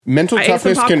mental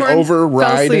toughness can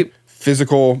override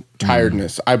physical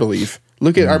tiredness, I believe.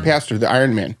 Look at our pastor, the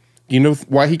Iron Man. You know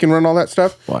why he can run all that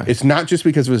stuff? Why? It's not just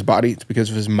because of his body, it's because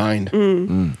of his mind.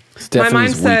 My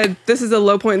mind said, this is a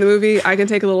low point in the movie. I can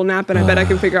take a little nap, and I bet I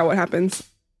can figure out what happens.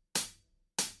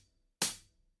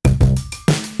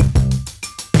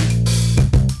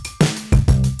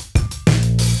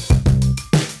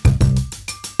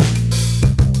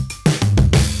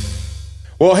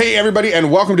 Well, hey, everybody,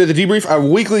 and welcome to The Debrief, a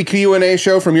weekly Q&A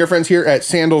show from your friends here at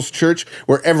Sandals Church,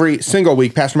 where every single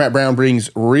week, Pastor Matt Brown brings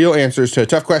real answers to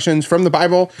tough questions from the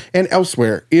Bible and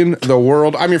elsewhere in the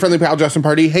world. I'm your friendly pal, Justin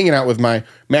Pardee, hanging out with my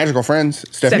magical friends,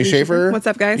 Stephanie Schaefer. What's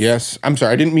up, guys? Yes, I'm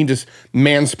sorry, I didn't mean to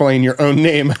mansplain your own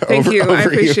name. Thank you. I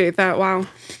appreciate that. Wow.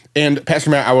 And Pastor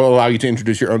Matt, I will allow you to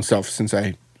introduce your own self since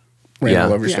I ran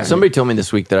all over stuff. Somebody told me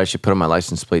this week that I should put on my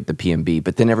license plate the PMB,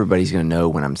 but then everybody's going to know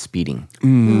when I'm speeding.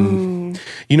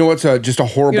 You know what's just a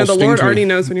horrible the sting Lord to me? already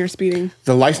knows when you're speeding.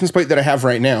 The license plate that I have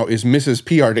right now is Mrs.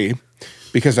 PRD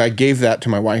because I gave that to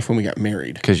my wife when we got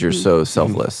married. Because you're so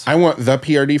selfless. I want the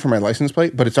PRD for my license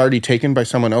plate, but it's already taken by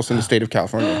someone else in the state of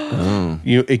California.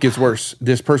 It gets worse.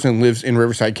 This person lives in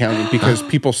Riverside County because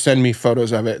people send me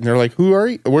photos of it, and they're like, "Who are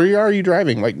you? Where are you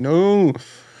driving?" Like, no.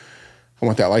 I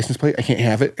want that license plate. I can't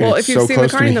have it. Well, if you've seen the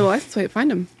car and the license plate,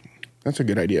 find them. That's a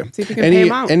good idea. See if you can pay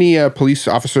them out. Any police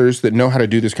officers that know how to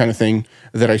do this kind of thing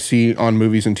that I see on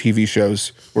movies and TV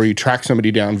shows where you track somebody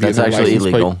down via their license plate. That's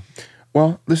actually illegal.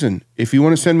 Well, listen, if you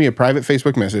want to send me a private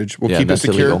Facebook message, we'll keep it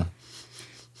secure. Illegal.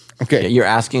 Okay. Yeah, you're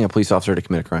asking a police officer to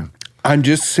commit a crime. I'm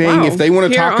just saying if they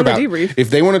want to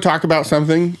talk about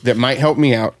something that might help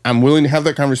me out, I'm willing to have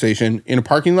that conversation in a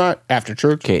parking lot after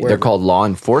church. Okay, they're called law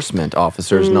enforcement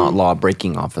officers, not law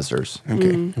breaking officers.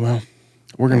 Okay, well,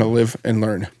 we're going to live and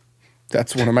learn.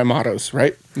 That's one of my mottos,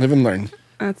 right? Live and learn.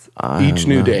 That's each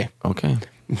new day. Okay.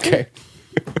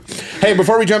 Hey,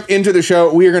 before we jump into the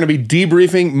show, we are going to be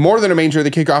debriefing More Than a Manger,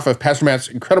 the kickoff of Pastor Matt's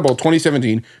incredible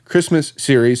 2017 Christmas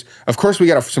series. Of course, we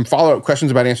got some follow-up questions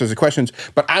about answers to questions,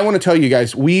 but I want to tell you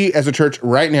guys, we as a church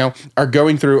right now are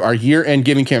going through our year-end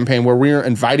giving campaign where we are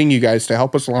inviting you guys to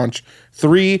help us launch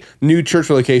 3 new church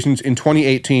locations in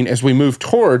 2018 as we move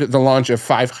toward the launch of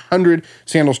 500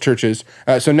 Sandals churches.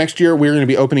 So next year, we're going to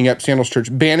be opening up Sandals Church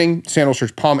Banning, Sandals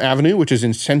Church Palm Avenue, which is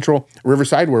in central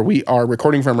Riverside, where we are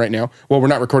recording from right now. Well, we're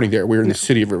not recording there. We're in the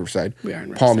city of Riverside. We are in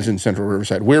Riverside. Palm is in central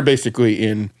Riverside. We're basically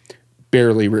in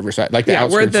barely Riverside, like the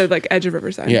outskirts. We're at the edge of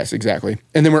Riverside. Yes, exactly.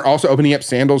 And then we're also opening up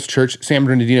Sandals Church San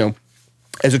Bernardino.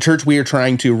 As a church, we are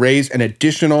trying to raise an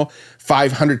additional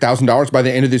 $500,000 by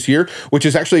the end of this year, which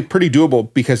is actually pretty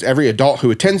doable because every adult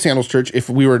who attends Sandals Church, if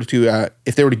they were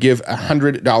to give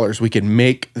 $100, we can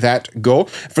make that goal.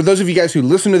 For those of you guys who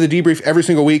listen to the debrief every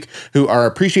single week, who are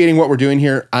appreciating what we're doing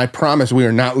here, I promise we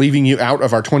are not leaving you out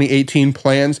of our 2018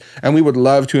 plans, and we would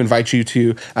love to invite you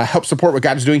to help support what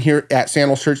God is doing here at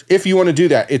Sandals Church. If you want to do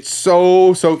that, it's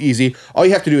so easy. All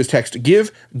you have to do is text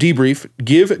give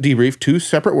debrief, 2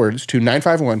 separate words, to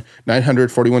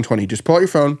 951-900-4120. Just pull out your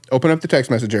phone, open up the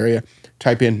text message area,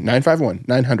 type in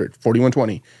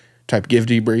 951-900-4120, type give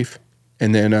debrief,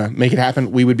 and then make it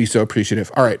happen. We would be so appreciative.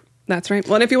 All right. That's right.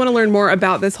 Well, and if you want to learn more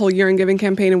about this whole year in giving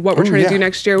campaign and what we're trying to do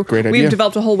next year, we've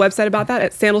developed a whole website about that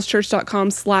at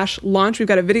sandalschurch.com/launch. We've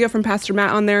got a video from Pastor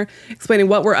Matt on there explaining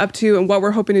what we're up to and what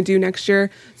we're hoping to do next year.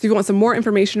 So if you want some more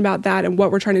information about that and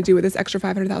what we're trying to do with this extra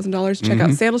 $500,000, check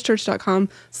out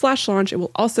sandalschurch.com/launch. It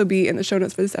will also be in the show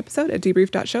notes for this episode at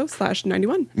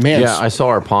debrief.show/91. Yeah, I saw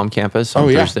our Palm campus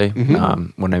on Thursday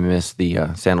when I missed the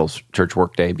Sandals Church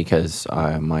workday because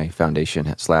my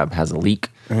foundation slab has a leak.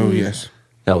 Oh, yes.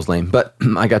 That was lame, but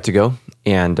I got to go,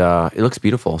 and it looks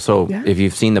beautiful. So if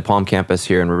you've seen the Palm campus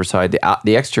here in Riverside,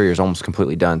 the exterior is almost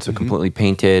completely done, so completely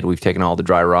painted. We've taken all the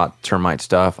dry rot, termite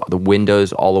stuff. The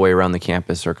windows all the way around the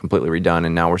campus are completely redone,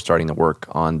 and now we're starting to work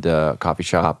on the coffee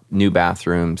shop, new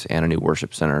bathrooms, and a new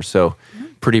worship center. So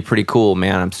pretty cool,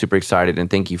 man. I'm super excited, and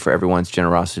thank you for everyone's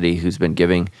generosity who's been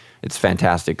giving. It's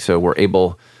fantastic. So we're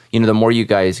able, the more you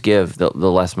guys give, the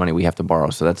less money we have to borrow,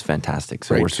 so that's fantastic.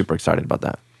 So we're super excited about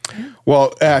that.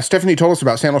 Well, Stephanie told us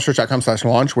about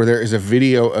sandalschurch.com/launch, where there is a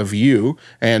video of you,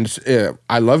 and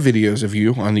I love videos of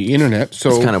you on the internet. So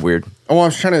it's kind of weird. Oh, I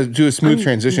was trying to do a smooth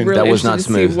transition. Really that was not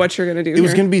smooth. See what you're going to do. It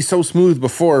was going to be so smooth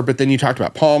before, but then you talked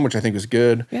about Palm, which I think was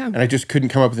good. Yeah. And I just couldn't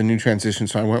come up with a new transition,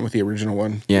 so I went with the original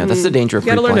one. Yeah, that's the danger of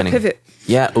pre-planning. You got to learn to pivot.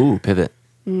 Yeah, pivot.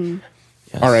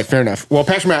 Yes. All right, fair enough. Well,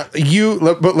 Pastor Matt,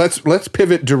 but let's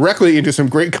pivot directly into some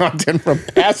great content from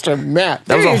Pastor Matt.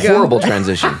 That was a horrible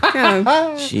transition. Yeah.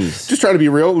 Jeez. Just try to be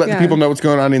real, let the people know what's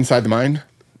going on inside the mind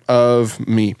of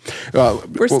me.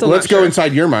 Let's go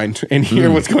inside your mind and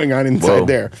hear what's going on inside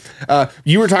there.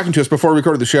 You were talking to us before we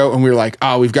recorded the show, and we were like,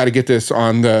 we've got to get this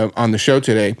on the show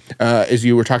today. As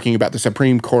you were talking about, the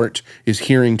Supreme Court is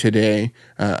hearing today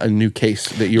a new case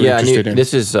that you were interested in.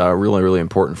 This is really, really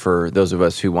important for those of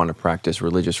us who want to practice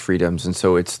religious freedoms. And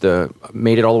so it's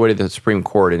made it all the way to the Supreme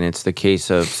Court, and it's the case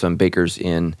of some bakers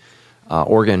in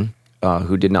Oregon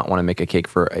who did not want to make a cake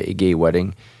for a gay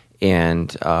wedding.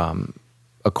 And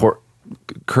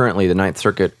currently the Ninth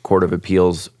Circuit Court of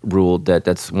Appeals ruled that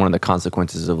that's one of the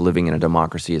consequences of living in a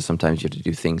democracy is sometimes you have to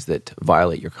do things that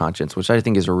violate your conscience, which I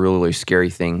think is a really, really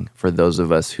scary thing for those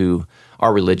of us who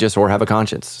are religious or have a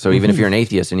conscience. So even if you're an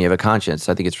atheist and you have a conscience,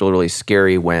 I think it's really, really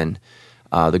scary when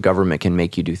the government can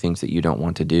make you do things that you don't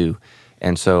want to do.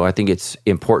 And so I think it's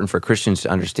important for Christians to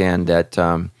understand that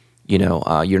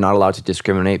you're not allowed to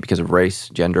discriminate because of race,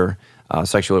 gender,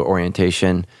 sexual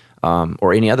orientation,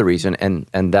 or any other reason.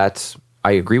 And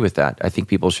I agree with that. I think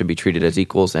people should be treated as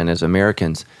equals and as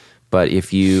Americans. But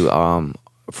if you,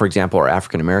 for example, are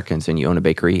African Americans and you own a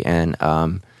bakery and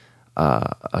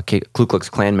a Ku Klux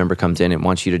Klan member comes in and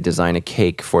wants you to design a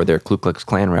cake for their Ku Klux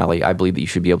Klan rally, I believe that you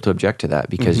should be able to object to that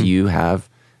because you have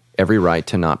every right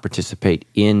to not participate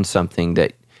in something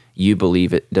that you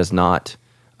believe it does not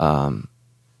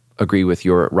agree with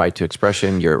your right to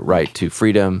expression, your right to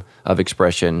freedom of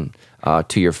expression,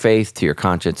 to your faith, to your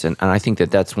conscience. And I think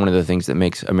that that's one of the things that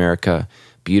makes America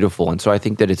beautiful. And so I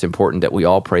think that it's important that we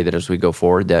all pray that as we go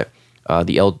forward that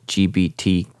the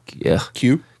LGBTQ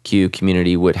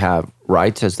community would have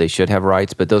rights as they should have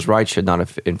rights, but those rights should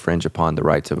not infringe upon the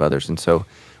rights of others. And so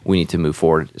we need to move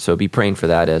forward. So be praying for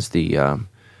that as the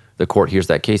court hears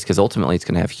that case, because ultimately it's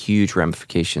going to have huge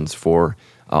ramifications for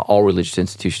all religious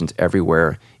institutions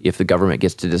everywhere if the government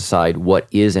gets to decide what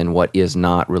is and what is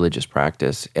not religious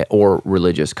practice or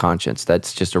religious conscience.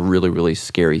 That's just a really, really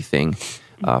scary thing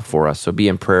for us. So be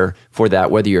in prayer for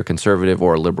that. Whether you're conservative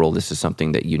or a liberal, this is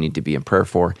something that you need to be in prayer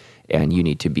for and you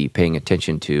need to be paying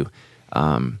attention to.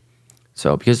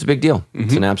 Because it's a big deal.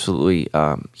 It's an absolutely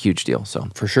huge deal. So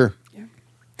for sure.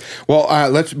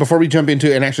 Well, before we jump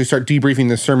into and actually start debriefing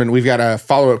this sermon, we've got a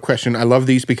follow-up question. I love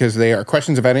these because they are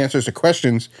questions about answers to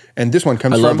questions, and this one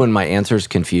comes from... I love when my answers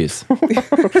confuse.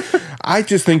 I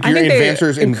just think your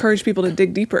answers... encourage people to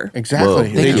dig deeper. Exactly.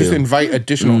 Whoa, they just invite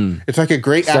additional. It's like a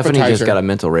great appetizer. Stephanie just got a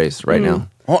mental race right now.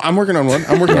 Oh, I'm working on one.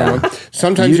 on one.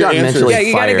 Sometimes your answers... Yeah,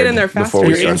 you got to get in there faster.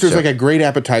 Your answer is like a great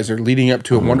appetizer leading up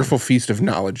to a wonderful feast of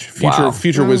knowledge,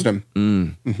 future wisdom.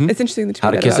 It's interesting that you How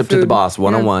to kiss up to the boss,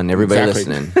 101, everybody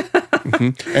listening.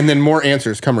 And then more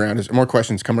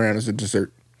questions come around as a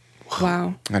dessert.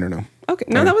 Wow. I don't know. Okay.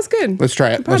 No, that was good. Let's try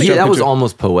it. That was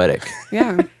almost poetic.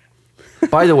 Yeah.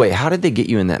 By the way, how did they get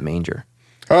you in that manger?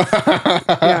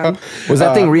 Yeah. Was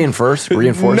that thing reinforced?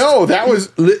 No, that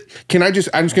was... I'm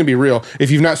just going to be real. If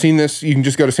you've not seen this, you can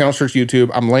just go to Sandals Church YouTube.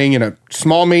 I'm laying in a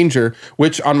small manger,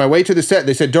 which on my way to the set,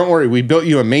 they said, don't worry, we built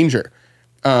you a manger.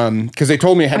 Because they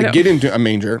told me I had to get into a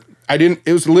manger. I didn't.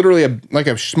 It was literally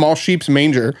a small sheep's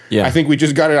manger. Yeah. I think we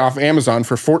just got it off Amazon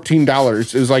for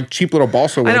 $14. It was like cheap little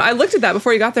balsa wood. I know. I looked at that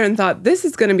before you got there and thought, this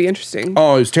is going to be interesting.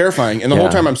 Oh, it was terrifying. And the whole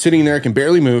time I'm sitting there, I can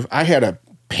barely move. I had a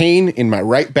pain in my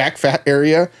right back fat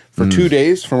area for 2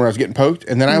 days from where I was getting poked.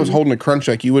 And then I was holding a crunch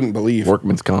like you wouldn't believe.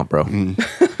 Workman's comp, bro. Can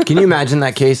you imagine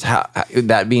that case,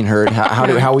 that being heard?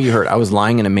 How were you hurt? I was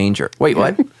lying in a manger. Wait,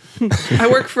 what? I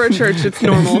work for a church. It's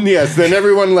normal. Yes. Then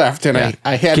everyone left, and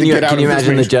I had to get out. Can you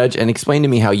imagine the judge and explain to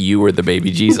me how you were the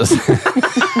baby Jesus?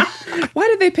 Why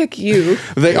did they pick you?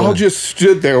 They all just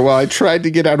stood there while I tried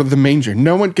to get out of the manger.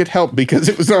 No one could help because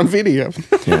it was on video.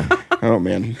 Yeah. Oh,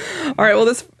 man. All right. Well,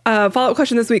 this follow-up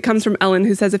question this week comes from Ellen,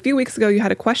 who says, a few weeks ago, you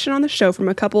had a question on the show from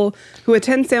a couple who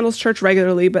attend Sandals Church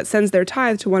regularly but sends their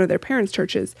tithe to one of their parents'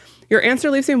 churches. Your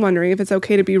answer leaves me wondering if it's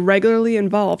okay to be regularly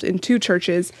involved in two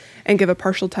churches and give a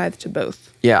partial tithe to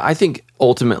both. Yeah, I think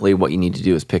ultimately what you need to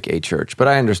do is pick a church. But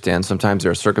I understand sometimes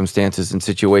there are circumstances and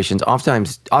situations,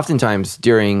 oftentimes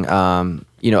during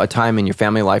a time in your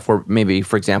family life where maybe,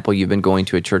 for example, you've been going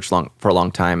to a church for a long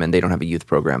time and they don't have a youth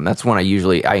program. That's when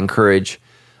I encourage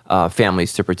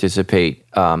families to participate,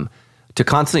 to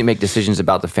constantly make decisions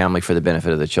about the family for the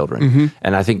benefit of the children.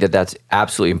 And I think that that's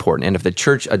absolutely important. And if the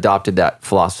church adopted that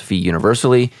philosophy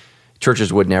universally,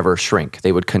 churches would never shrink.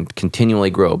 They would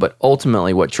continually grow. But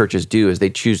ultimately what churches do is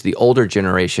they choose the older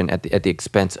generation at the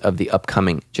expense of the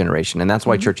upcoming generation. And that's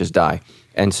why churches die.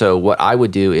 And so what I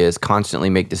would do is constantly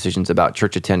make decisions about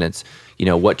church attendance.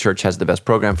 What church has the best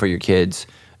program for your kids,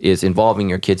 is involving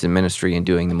your kids in ministry and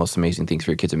doing the most amazing things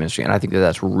for your kids in ministry. And I think that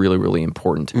that's really, really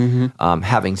important.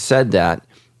 Having said that,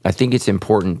 I think it's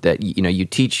important that you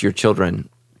teach your children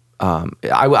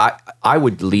I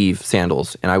would leave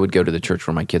Sandals and I would go to the church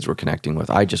where my kids were connecting with.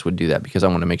 I just would do that because I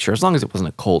want to make sure, as long as it wasn't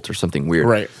a cult or something weird,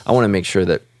 right. I want to make sure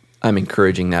that I'm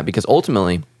encouraging that, because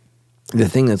ultimately the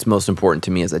thing that's most important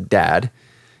to me as a dad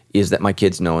is that my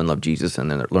kids know and love Jesus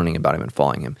and then they're learning about him and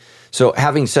following him. So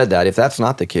having said that, if that's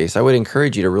not the case, I would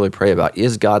encourage you to really pray about,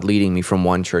 is God leading me from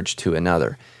one church to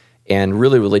another? And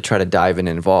really, really try to dive in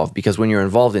and involve, because when you're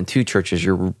involved in two churches,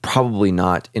 you're probably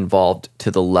not involved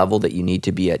to the level that you need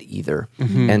to be at either.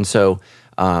 Mm-hmm. And so,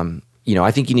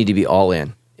 I think you need to be all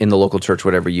in the local church,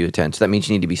 whatever you attend. So that means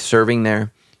you need to be serving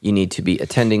there, you need to be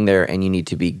attending there, and you need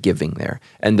to be giving there.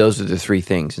 And those are the three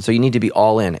things. And so you need to be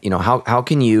all in. How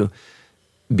can you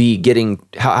be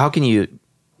how can you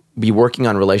be working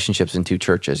on relationships in two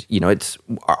churches? It's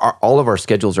all of our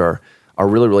schedules are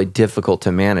really, really difficult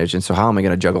to manage. And so how am I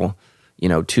going to juggle,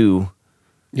 two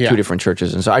different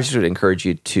churches? And so I just would encourage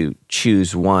you to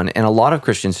choose one. And a lot of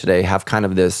Christians today have kind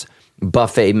of this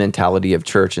buffet mentality of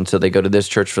church. And so they go to this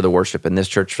church for the worship and this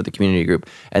church for the community group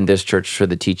and this church for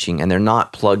the teaching. And they're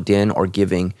not plugged in or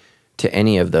giving to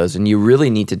any of those. And you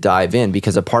really need to dive in,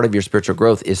 because a part of your spiritual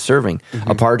growth is serving. Mm-hmm.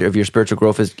 A part of your spiritual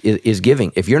growth is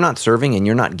giving. If you're not serving and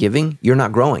you're not giving, you're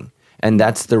not growing. And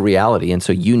that's the reality. And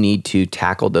so you need to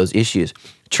tackle those issues.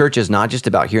 Church is not just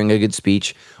about hearing a good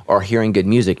speech or hearing good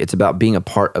music. It's about being a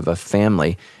part of a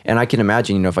family. And I can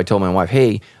imagine, if I told my wife,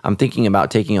 hey, I'm thinking about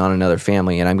taking on another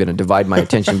family and I'm going to divide my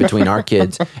attention between our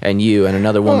kids and you and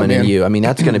another woman and you. I mean,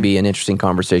 that's going to be an interesting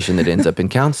conversation that ends up in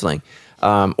counseling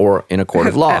or in a court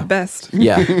of law. At best.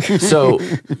 Yeah. So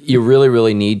you really,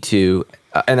 really need to,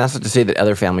 and that's not to say that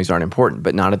other families aren't important,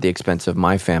 but not at the expense of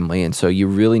my family. And so you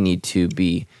really need to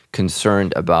be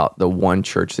concerned about the one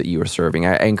church that you are serving.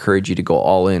 I encourage you to go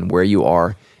all in where you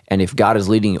are. And if God is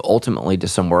leading you ultimately to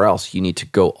somewhere else, you need to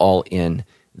go all in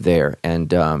there. And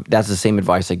that's the same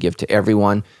advice I give to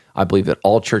everyone. I believe that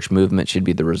all church movement should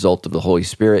be the result of the Holy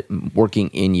Spirit working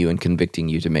in you and convicting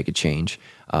you to make a change.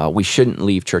 We shouldn't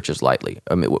leave churches lightly,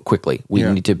 quickly. We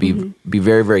need to be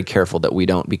very, very careful that we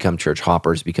don't become church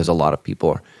hoppers, because a lot of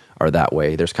people are that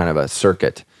way. There's kind of a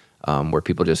circuit where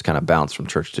people just kind of bounce from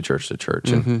church to church to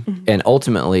church. And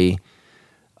ultimately,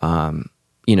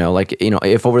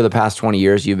 if over the past 20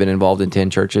 years you've been involved in 10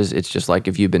 churches, it's just like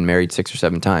if you've been married 6 or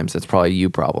 7 times, that's probably a you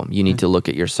problem. You need to look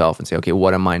at yourself and say, okay,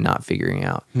 what am I not figuring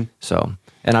out? So,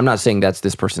 and I'm not saying that's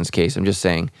this person's case. I'm just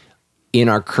saying in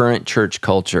our current church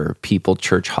culture, people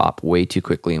church hop way too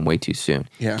quickly and way too soon.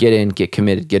 Yeah. Get in, get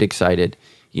committed, get excited.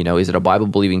 Is it a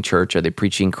Bible-believing church? Are they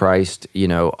preaching Christ?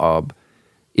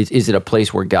 Is it a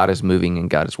place where God is moving and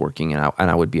God is working? And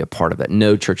I would be a part of that.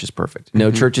 No church is perfect.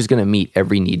 No church is going to meet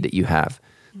every need that you have.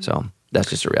 So that's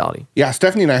just a reality. Yeah,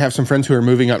 Stephanie and I have some friends who are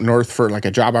moving up north for like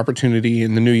a job opportunity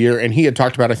in the new year. And he had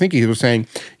talked about, I think he was saying,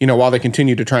 while they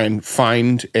continue to try and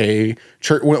find a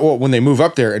church, when they move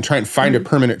up there and try and find a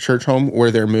permanent church home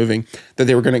where they're moving, that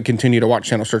they were going to continue to watch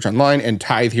Channel Church online and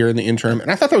tithe here in the interim.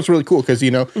 And I thought that was really cool because,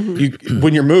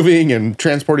 when you're moving and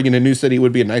transporting in a new city, it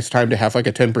would be a nice time to have like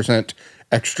a 10%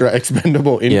 extra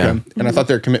expendable income. Yeah. And I thought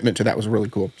their commitment to that was really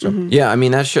cool. So yeah, I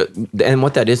mean, and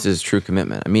what that is true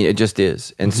commitment. I mean, it just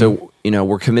is. And so,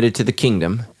 we're committed to the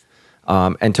kingdom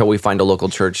until we find a local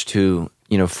church to,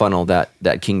 funnel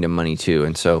that kingdom money to.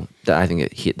 And so I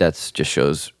think that just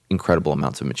shows incredible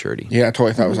amounts of maturity. Yeah, I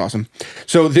totally thought it was awesome.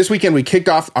 So this weekend we kicked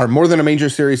off our More Than a Manger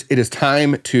series. It is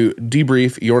time to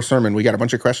debrief your sermon. We got a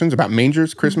bunch of questions about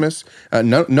mangers, Christmas.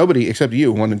 Nobody except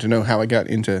you wanted to know how I got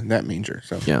into that manger.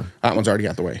 So that one's already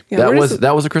out the way. Yeah,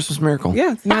 that was a Christmas miracle.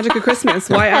 Yeah, it's the magic of Christmas.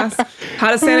 Why ask?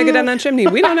 How does Santa get down that chimney?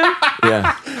 We don't know.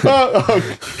 Yeah.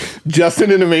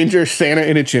 Justin in a manger, Santa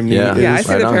in a chimney. Yeah, I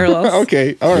see the parallels.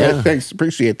 Okay, all right. Thanks.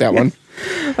 Appreciate that one.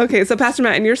 Okay, so Pastor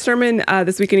Matt, in your sermon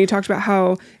this weekend, you talked about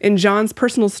how in John's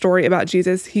personal story about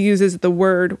Jesus, he uses the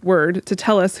word to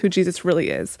tell us who Jesus really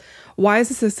is. Why is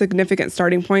this a significant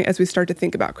starting point as we start to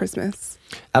think about Christmas?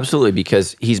 Absolutely,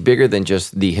 because he's bigger than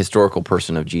just the historical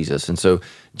person of Jesus. And so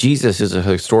Jesus is a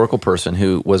historical person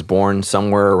who was born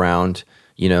somewhere around,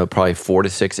 probably 4 to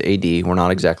 6 AD. We're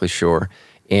not exactly sure.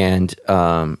 And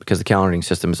because the calendaring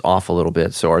system is off a little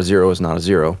bit, so our 0 is not a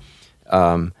 0.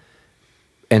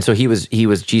 And so he was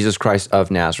Jesus Christ of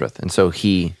Nazareth. And so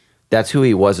that's who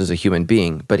he was as a human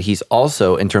being. But he's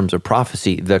also, in terms of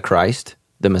prophecy, the Christ,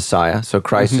 the Messiah. So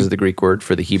Christ is the Greek word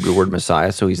for the Hebrew word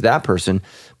Messiah. So he's that person.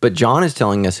 But John is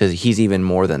telling us he's even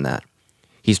more than that.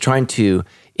 He's trying to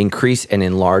increase and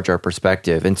enlarge our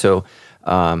perspective. And so,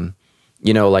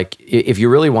 if you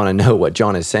really want to know what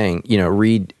John is saying,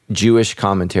 read Jewish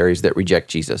commentaries that reject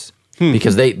Jesus.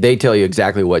 Because they tell you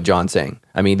exactly what John's saying.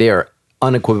 I mean, they are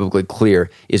unequivocally clear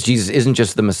is Jesus isn't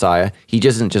just the Messiah. He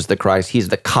isn't just the Christ. He's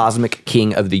the cosmic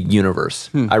king of the universe.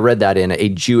 I read that in a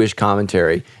Jewish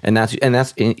commentary, and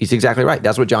he's exactly right.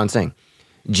 That's what John's saying.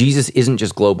 Jesus isn't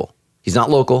just global. He's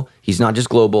not local. He's not just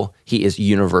global. He is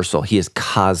universal. He is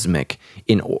cosmic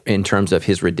in terms of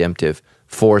his redemptive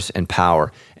force and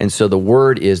power. And so the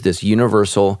Word is this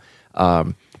universal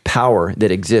power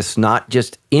that exists not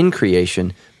just in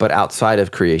creation, but outside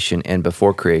of creation and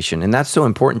before creation. And that's so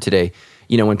important today.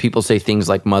 You know, when people say things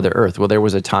like Mother Earth, well, there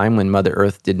was a time when Mother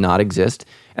Earth did not exist,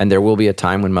 and there will be a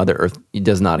time when Mother Earth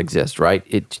does not exist,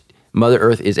 right? Mother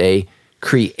Earth is a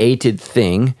created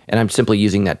thing, and I'm simply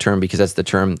using that term because that's the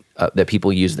term that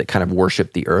people use that kind of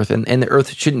worship the earth. And the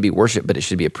earth shouldn't be worshipped, but it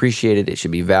should be appreciated, it should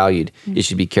be valued, it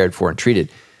should be cared for and treated.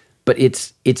 But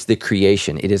it's the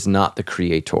creation. It is not the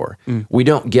creator. We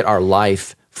don't get our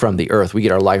life from the earth. We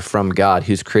get our life from God,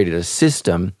 who's created a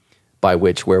system by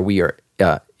where we are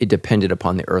dependent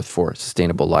upon the earth for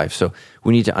sustainable life. So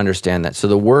we need to understand that. So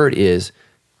the word is,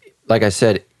 like I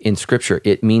said, in Scripture,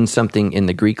 it means something in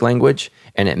the Greek language,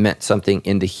 and it meant something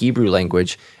in the Hebrew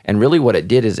language. And really what it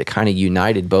did is it kind of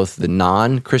united both the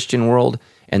non-Christian world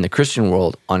and the Christian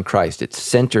world on Christ. It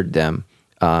centered them.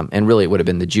 And really, it would have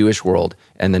been the Jewish world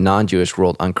and the non-Jewish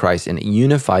world on Christ, and it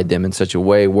unified them in such a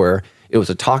way where it was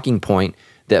a talking point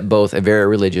that both a very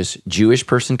religious Jewish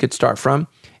person could start from,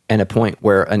 and a point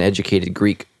where an educated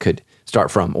Greek could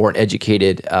start from, or an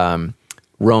educated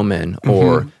Roman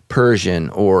or Persian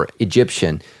or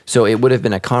Egyptian. So it would have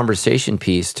been a conversation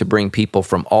piece to bring people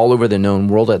from all over the known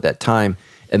world at that time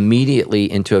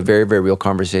immediately into a very, very real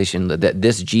conversation that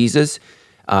this Jesus.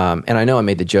 And I know I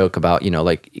made the joke about,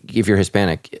 like if you're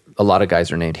Hispanic, a lot of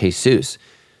guys are named Jesus.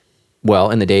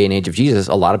 Well, in the day and age of Jesus,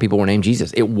 a lot of people were named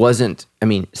Jesus. It wasn't,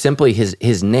 simply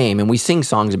his name. And we sing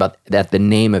songs about that, the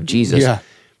name of Jesus. Yeah.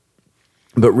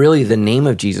 But really the name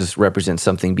of Jesus represents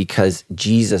something because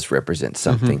Jesus represents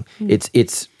something.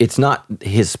 It's not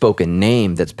his spoken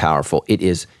name that's powerful. It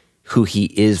is who he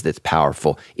is that's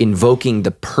powerful. Invoking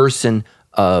the person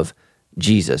of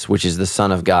Jesus, which is the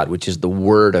Son of God, which is the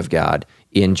Word of God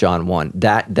in John 1.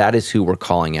 That is who we're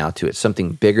calling out to. It's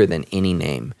something bigger than any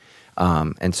name.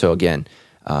 And so again,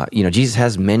 Jesus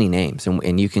has many names,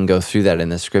 and you can go through that in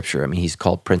the Scripture. He's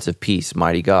called Prince of Peace,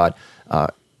 Mighty God,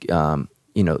 wonderful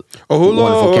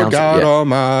Lord Counselor. God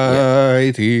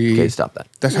Almighty. Yeah. Okay, stop that.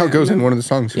 That's how it goes in one of the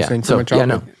songs we sang from my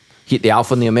childhood. The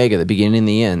Alpha and the Omega, the beginning and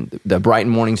the end, the bright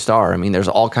and morning star. There's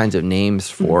all kinds of names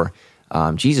for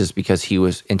Jesus because he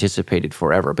was anticipated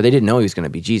forever. But they didn't know he was going to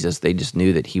be Jesus. They just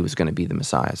knew that he was going to be the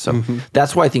Messiah. So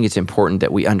that's why I think it's important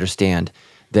that we understand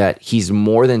that he's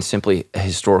more than simply a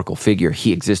historical figure.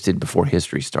 He existed before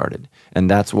history started. And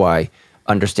that's why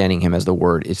understanding him as the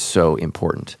Word is so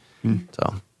important.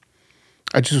 So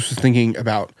I just was thinking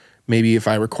about maybe if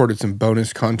I recorded some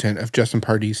bonus content of Justin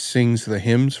Pardee sings the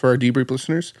hymns for our Debrief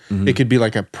listeners, it could be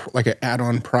like an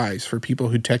add-on prize for people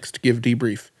who text Give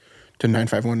Debrief to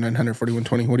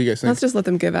 951-900-4120. What do you guys think? Let's just let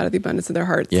them give out of the abundance of their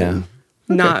hearts. Yeah.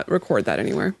 Not record that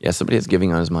anywhere. Yeah, somebody has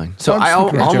giving on his mind. So I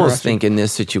almost think in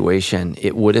this situation,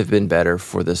 it would have been better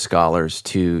for the scholars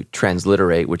to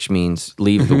transliterate, which means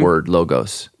leave the word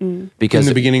logos. Because in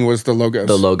the beginning was the Logos.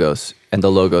 The Logos. And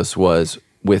the Logos was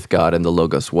with God, and the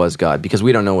Logos was God. Because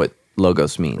we don't know what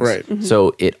Logos means. Right.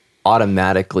 So it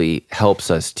automatically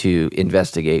helps us to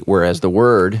investigate, whereas the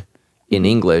word in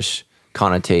English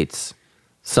connotates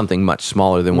something much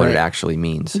smaller than what it actually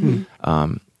means.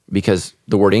 Because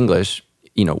the word English,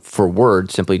 for word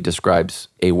simply describes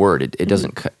a word. It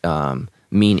doesn't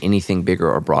mean anything bigger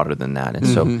or broader than that. And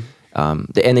so,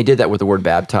 and they did that with the word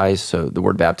baptize. So the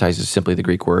word baptize is simply the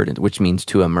Greek word, which means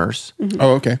to immerse.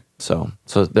 Oh, okay. So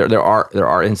there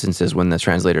are instances when the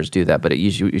translators do that, but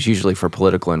it's usually for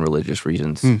political and religious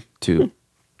reasons to,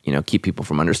 keep people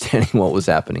from understanding what was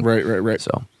happening. Right.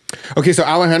 So. Okay, so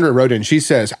Alejandra wrote in. She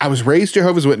says, I was raised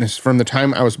Jehovah's Witness from the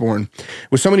time I was born.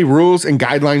 With so many rules and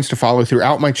guidelines to follow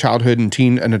throughout my childhood and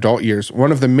teen and adult years,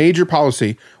 one of the major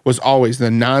policy was always the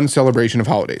non-celebration of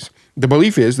holidays. The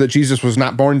belief is that Jesus was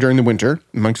not born during the winter,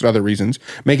 amongst other reasons,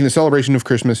 making the celebration of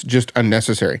Christmas just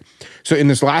unnecessary. So in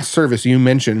this last service, you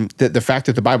mentioned that the fact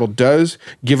that the Bible does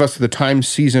give us the time,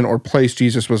 season, or place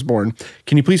Jesus was born.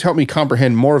 Can you please help me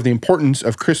comprehend more of the importance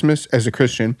of Christmas as a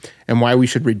Christian and why we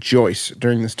should rejoice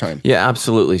during this time? Yeah,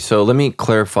 absolutely. So let me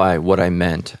clarify what I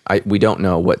meant. We don't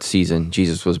know what season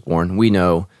Jesus was born. We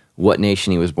know what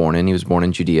nation he was born in. He was born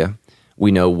in Judea.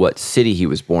 We know what city he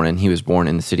was born in. He was born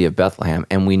in the city of Bethlehem.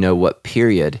 And we know what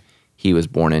period he was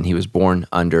born in. He was born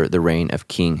under the reign of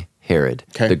King Herod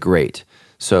the Great.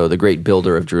 So the great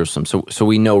builder of Jerusalem. So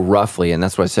we know roughly, and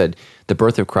that's why I said the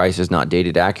birth of Christ is not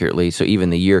dated accurately, so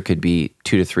even the year could be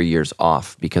 2 to 3 years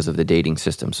off because of the dating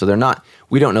system. So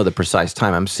we don't know the precise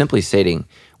time. I'm simply stating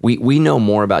we know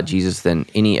more about Jesus than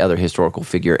any other historical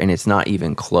figure, and it's not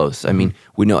even close. I mean,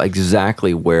 we know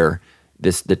exactly where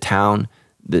the town,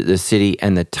 the city,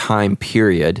 and the time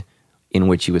period in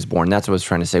which he was born. That's what I was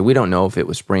trying to say. We don't know if it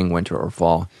was spring, winter, or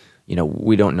fall.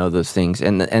 We don't know those things.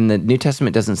 And the New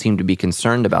Testament doesn't seem to be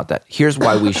concerned about that. Here's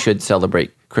why we should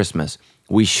celebrate Christmas.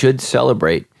 We should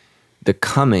celebrate the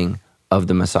coming of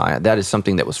the Messiah. That is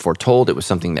something that was foretold. It was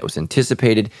something that was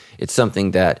anticipated. It's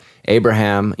something that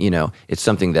Abraham, it's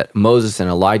something that Moses and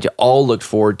Elijah all looked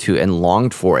forward to and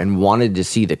longed for and wanted to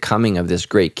see the coming of this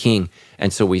great king.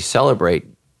 And so we celebrate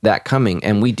that coming.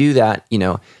 And we do that,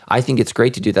 I think it's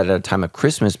great to do that at a time of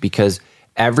Christmas because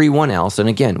everyone else, and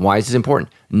again, why is this important?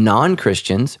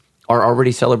 Non-Christians are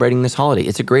already celebrating this holiday.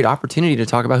 It's a great opportunity to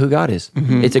talk about who God is.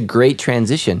 Mm-hmm. It's a great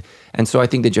transition. And so I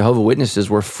think the Jehovah's Witnesses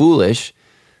were foolish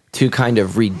to kind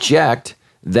of reject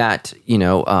that,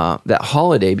 that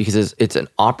holiday because it's an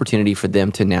opportunity for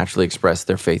them to naturally express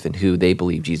their faith in who they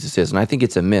believe Jesus is. And I think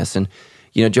it's a miss. And,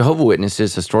 Jehovah's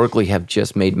Witnesses historically have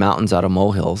just made mountains out of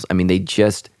molehills. I mean, they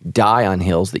just die on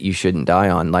hills that you shouldn't die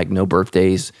on, like no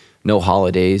birthdays, no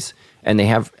holidays. And they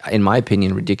have, in my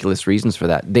opinion, ridiculous reasons for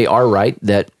that. They are right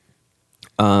that,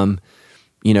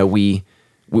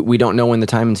 we don't know when the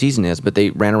time and season is, but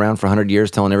they ran around for 100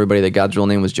 years telling everybody that God's real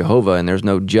name was Jehovah, and there's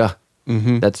no Jah.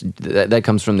 Mm-hmm. That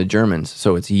comes from the Germans,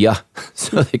 so it's Yah.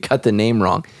 So they got the name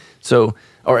wrong. So,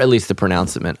 or at least the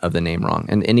pronouncement of the name wrong.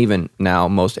 And even now,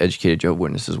 most educated Jehovah's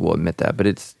Witnesses will admit that, but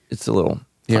it's a little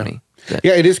funny.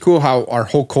 Yeah, it is cool how our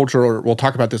whole culture, we'll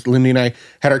talk about this, Lindy and I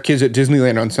had our kids at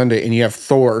Disneyland on Sunday, and you have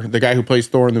Thor, the guy who plays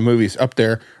Thor in the movies, up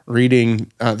there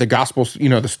reading the Gospels,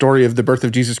 the story of the birth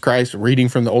of Jesus Christ, reading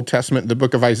from the Old Testament, the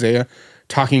book of Isaiah,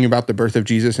 talking about the birth of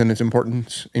Jesus and its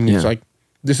importance. And it's like,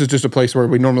 this is just a place where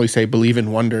we normally say believe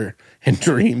in wonder and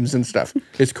dreams and stuff.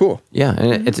 It's cool. Yeah,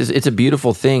 and it's a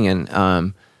beautiful thing. And,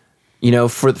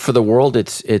 for the world,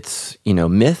 it's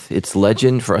myth, it's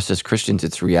legend. For us as Christians,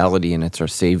 it's reality and it's our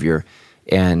Savior.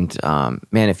 And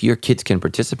man, if your kids can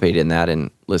participate in that and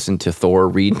listen to Thor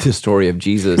read the story of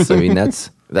Jesus, I mean,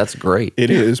 that's great. It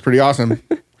is pretty awesome.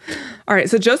 All right,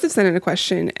 so Joseph sent in a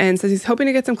question and says he's hoping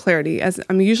to get some clarity as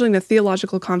I'm usually in a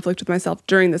theological conflict with myself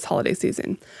during this holiday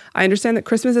season. I understand that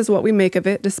Christmas is what we make of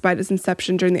it, despite its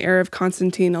inception during the era of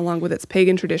Constantine along with its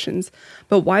pagan traditions.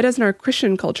 But why doesn't our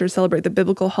Christian culture celebrate the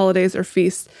biblical holidays or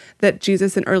feasts that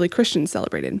Jesus and early Christians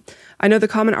celebrated? I know the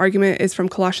common argument is from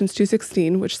Colossians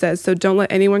 2:16, which says, "So don't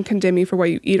let anyone condemn you for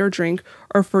what you eat or drink,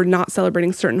 or for not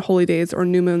celebrating certain holy days or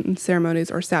new moon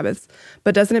ceremonies or Sabbaths.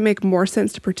 But doesn't it make more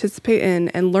sense to participate in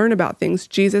and learn about things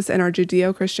Jesus and our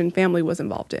Judeo-Christian family was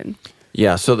involved in?"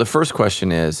 Yeah, so the first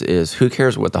question is who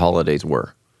cares what the holidays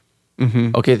were?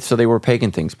 Mm-hmm. Okay, so they were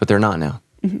pagan things, but they're not now.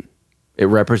 Mm-hmm. It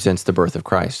represents the birth of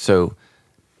Christ. So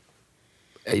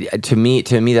to me,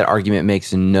 that argument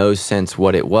makes no sense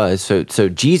what it was. So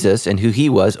Jesus and who he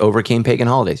was overcame pagan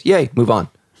holidays. Yay, move on.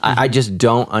 Mm-hmm. I just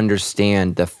don't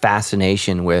understand the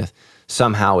fascination with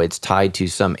somehow it's tied to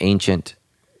some ancient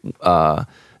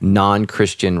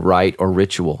non-Christian rite or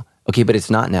ritual. Okay, but it's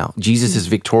not now. Jesus is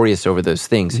victorious over those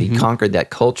things. Mm-hmm. He conquered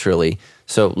that culturally.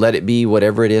 So let it be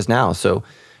whatever it is now. So,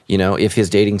 if his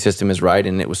dating system is right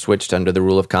and it was switched under the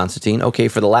rule of Constantine, okay,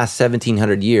 for the last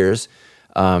 1,700 years,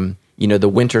 the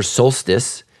winter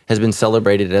solstice has been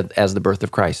celebrated as the birth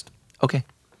of Christ. Okay.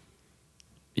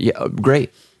 Yeah,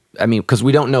 great. I mean, because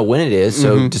we don't know when it is.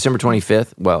 So December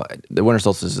 25th, well, the winter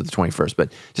solstice is the 21st,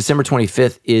 but December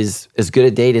 25th is as good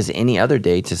a date as any other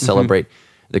day to celebrate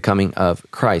the coming of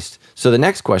Christ. So the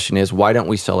next question is, why don't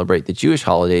we celebrate the Jewish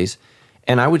holidays?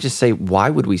 And I would just say, why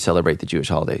would we celebrate the Jewish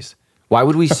holidays? Why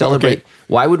would we celebrate? Okay.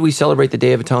 Why would we celebrate the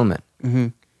Day of Atonement? Mm-hmm.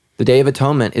 The Day of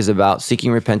Atonement is about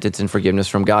seeking repentance and forgiveness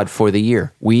from God for the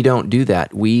year. We don't do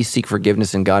that. We seek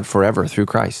forgiveness in God forever through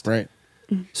Christ. Right.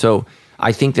 So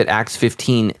I think that Acts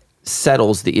 15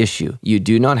 settles the issue. You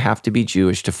do not have to be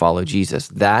Jewish to follow Jesus.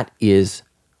 That is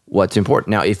what's important.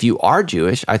 Now, if you are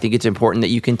Jewish, I think it's important that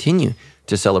you continue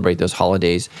to celebrate those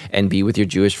holidays and be with your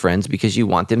Jewish friends because you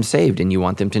want them saved and you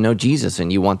want them to know Jesus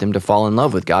and you want them to fall in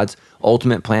love with God's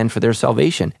ultimate plan for their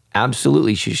salvation.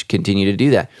 Absolutely, you should continue to do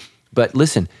that. But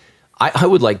listen, I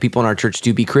would like people in our church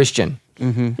to be Christian,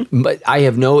 but I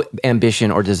have no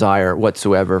ambition or desire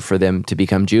whatsoever for them to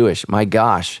become Jewish. My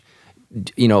gosh,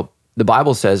 the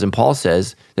Bible says and Paul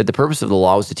says that the purpose of the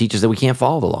law was to teach us that we can't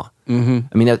follow the law.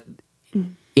 I mean,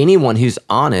 anyone who's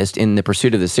honest in the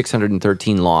pursuit of the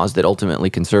 613 laws that ultimately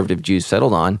conservative Jews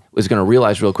settled on was going to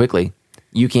realize real quickly,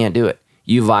 you can't do it.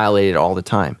 You violate it all the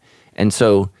time. And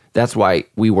so That's why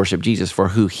we worship Jesus for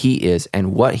who he is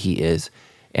and what he is.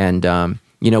 And,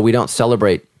 we don't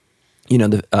celebrate,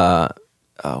 what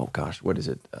is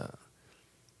it?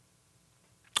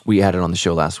 We had it on the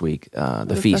show last week,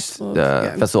 the feast,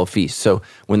 Festival of Feasts. So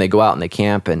when they go out and they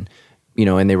camp and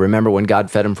they remember when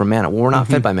God fed them from manna. Well, we're not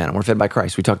fed by manna. We're fed by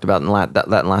Christ. We talked about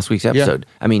that in last week's episode.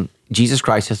 Yeah. I mean, Jesus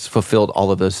Christ has fulfilled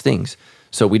all of those things.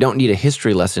 So we don't need a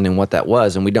history lesson in what that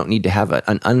was, and we don't need to have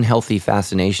an unhealthy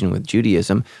fascination with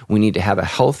Judaism. We need to have a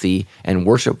healthy and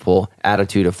worshipful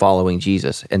attitude of following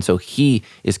Jesus. And so he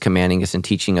is commanding us and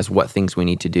teaching us what things we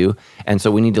need to do. And so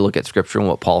we need to look at Scripture and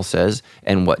what Paul says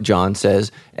and what John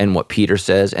says and what Peter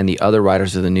says and the other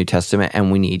writers of the New Testament,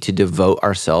 and we need to devote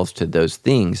ourselves to those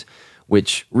things,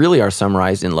 which really are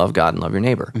summarized in love God and love your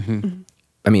neighbor. Mm-hmm.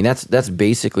 I mean, that's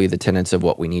basically the tenets of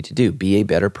what we need to do. Be a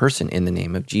better person in the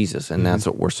name of Jesus, and that's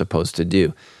what we're supposed to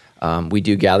do. We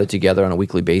do gather together on a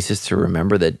weekly basis to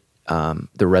remember that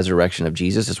the resurrection of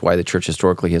Jesus is why the church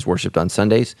historically has worshiped on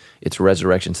Sundays. It's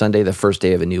Resurrection Sunday, the first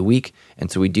day of a new week,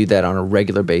 and so we do that on a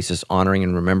regular basis, honoring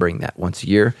and remembering that once a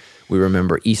year. We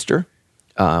remember Easter,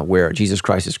 where Jesus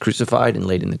Christ is crucified and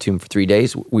laid in the tomb for 3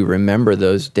 days. We remember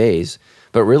those days.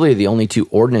 But really, the only two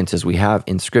ordinances we have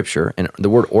in Scripture, and the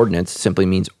word ordinance simply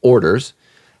means orders.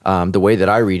 The way that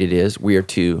I read it is we are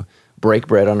to break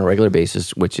bread on a regular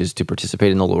basis, which is to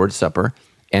participate in the Lord's Supper,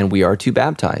 and we are to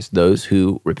baptize those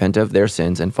who repent of their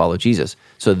sins and follow Jesus.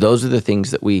 So those are the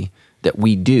things that we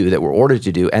do, that we're ordered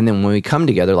to do. And then when we come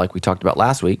together, like we talked about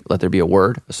last week, let there be a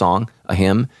word, a song, a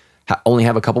hymn, only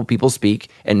have a couple people speak,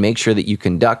 and make sure that you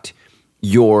conduct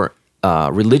your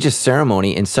religious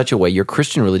ceremony in such a way, your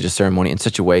Christian religious ceremony in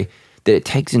such a way that it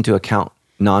takes into account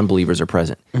non-believers are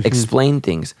present. Mm-hmm. Explain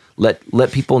things.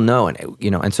 Let people know,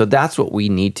 and so that's what we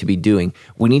need to be doing.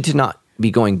 We need to not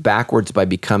be going backwards by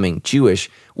becoming Jewish.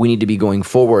 We need to be going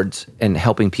forwards and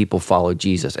helping people follow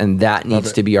Jesus, and that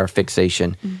needs to be our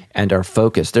fixation and our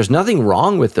focus. There's nothing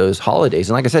wrong with those holidays,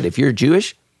 and like I said, if you're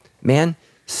Jewish, man,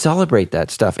 celebrate that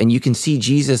stuff, and you can see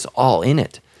Jesus all in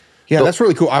it. Yeah, that's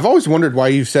really cool. I've always wondered why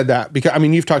you've said that, because, I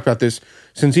mean, you've talked about this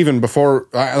since even before,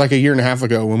 like a year and a half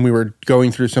ago, when we were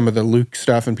going through some of the Luke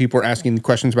stuff and people were asking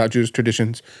questions about Jewish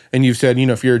traditions. And you've said,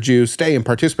 if you're a Jew, stay and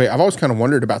participate. I've always kind of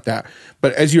wondered about that.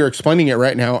 But as you're explaining it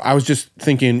right now, I was just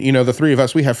thinking, the three of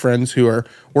us, we have friends who are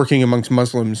working amongst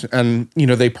Muslims, and,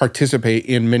 they participate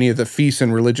in many of the feasts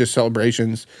and religious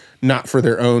celebrations, not for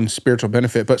their own spiritual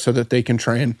benefit, but so that they can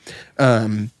try and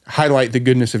highlight the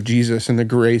goodness of Jesus and the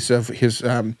grace of his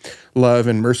love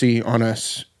and mercy on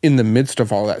us in the midst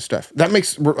of all that stuff. That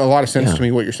makes a lot of sense to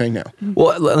me, what you're saying now.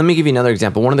 Well, let me give you another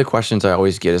example. One of the questions I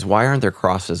always get is, why aren't there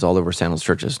crosses all over Sandals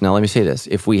churches? Now, let me say this.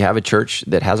 If we have a church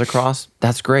that has a cross,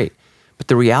 that's great. But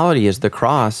the reality is the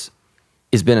cross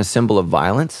has been a symbol of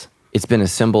violence. It's been a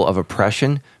symbol of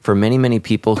oppression for many, many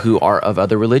people who are of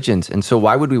other religions. And so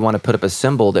why would we want to put up a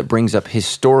symbol that brings up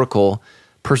historical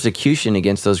persecution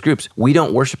against those groups? We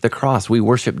don't worship the cross. We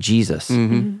worship Jesus.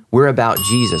 Mm-hmm. We're about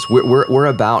Jesus. We're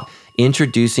about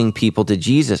introducing people to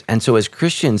Jesus. And so as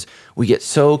Christians, we get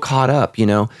so caught up,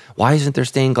 why isn't there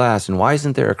stained glass and why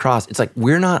isn't there a cross? It's like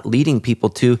we're not leading people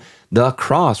to the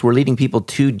cross. We're leading people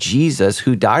to Jesus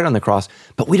who died on the cross,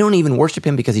 but we don't even worship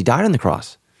him because he died on the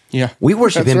cross. Yeah, we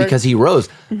worship him because he rose.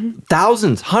 Mm-hmm.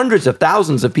 Thousands, hundreds of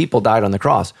thousands of people died on the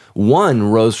cross. One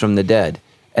rose from the dead,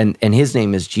 and his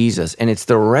name is Jesus. And it's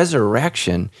the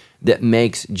resurrection that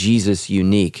makes Jesus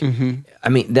unique. Mm-hmm. I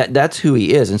mean, that's who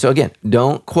he is. And so again,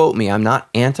 don't quote me. I'm not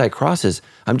anti-crosses.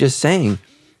 I'm just saying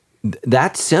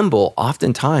that symbol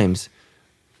oftentimes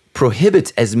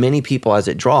prohibits as many people as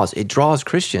it draws. It draws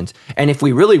Christians. And if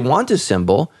we really want a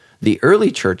symbol, the early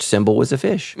church symbol was a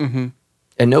fish. Mm-hmm.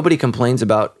 And nobody complains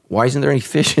about, why isn't there any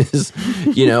fishes,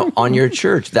 on your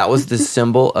church? That was the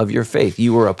symbol of your faith.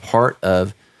 You were a part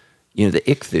of, the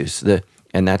ichthus,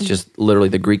 and that's just literally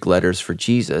the Greek letters for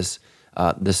Jesus,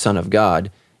 the Son of God,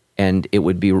 and it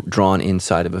would be drawn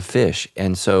inside of a fish.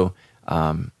 And so,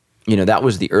 that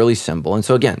was the early symbol. And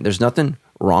so again, there's nothing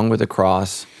wrong with a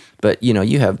cross, but,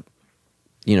 you have,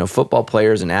 football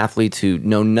players and athletes who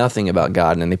know nothing about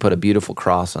God, and then they put a beautiful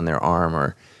cross on their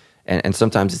arm, and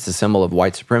sometimes it's a symbol of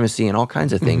white supremacy and all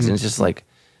kinds of things. Mm-hmm. And it's just like,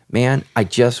 man, I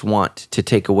just want to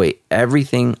take away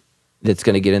everything that's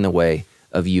going to get in the way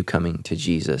of you coming to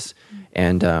Jesus.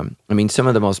 And some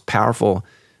of the most powerful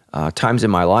times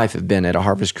in my life have been at a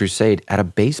Harvest Crusade at a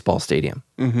baseball stadium.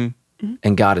 Mm-hmm. Mm-hmm.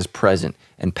 And God is present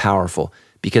and powerful.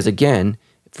 Because again,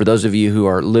 for those of you who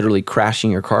are literally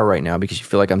crashing your car right now because you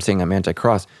feel like I'm saying I'm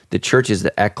anti-cross, the church is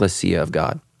the ecclesia of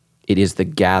God. It is the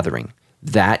gathering.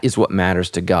 That is what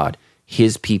matters to God,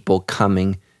 his people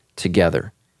coming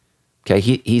together. Okay,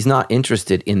 he's not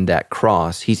interested in that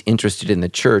cross. He's interested in the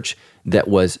church that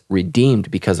was redeemed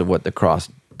because of what the cross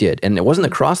did. And it wasn't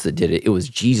the cross that did it. It was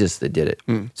Jesus that did it.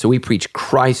 So we preach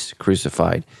Christ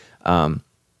crucified. And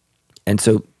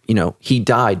so, he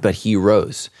died, but he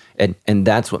rose. And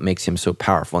that's what makes him so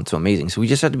powerful and so amazing. So we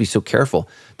just have to be so careful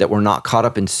that we're not caught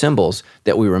up in symbols,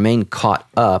 that we remain caught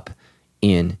up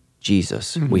in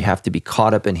Jesus. We have to be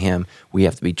caught up in him. We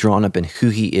have to be drawn up in who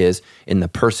he is, in the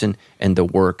person and the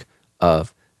work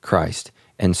of Christ.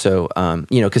 And so,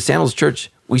 because Sandals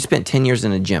Church, we spent 10 years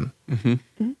in a gym.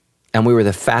 And we were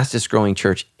the fastest growing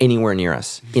church anywhere near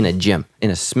us, in a gym, in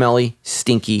a smelly,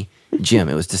 stinky gym.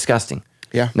 It was disgusting.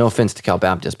 Yeah. No offense to Cal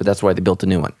Baptist, but that's why they built a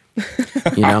new one.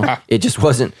 It just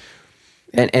wasn't.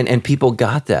 And people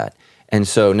got that. And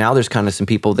so now there's kind of some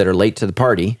people that are late to the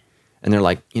party, and they're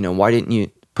like, why didn't you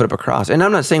put up a cross? And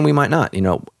I'm not saying we might not,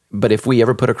 but if we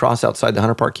ever put a cross outside the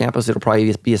Hunter Park campus, it'll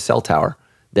probably be a cell tower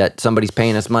that somebody's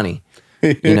paying us money,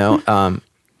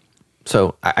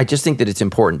 So I just think that it's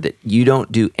important that you don't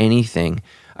do anything.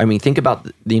 I mean, think about,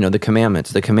 the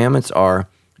commandments. The commandments are,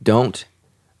 don't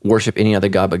worship any other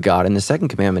God but God. And the second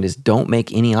commandment is, don't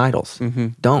make any idols.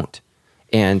 Don't.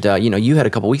 And, you had a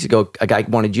couple weeks ago, a guy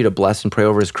wanted you to bless and pray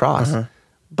over his cross.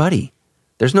 Buddy,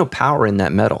 there's no power in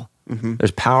that metal.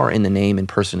 There's power in the name and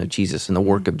person of Jesus and the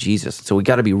work of Jesus. So we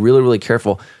got to be really, really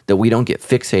careful that we don't get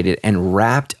fixated and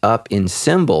wrapped up in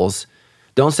symbols.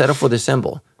 Don't settle for the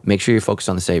symbol. Make sure you're focused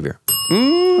on the Savior.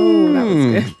 Oh, that was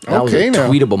good. That was a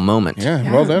tweetable moment.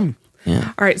 Yeah, well done.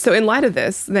 Yeah. All right. So in light of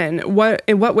this, then,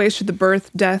 in what ways should the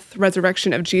birth, death,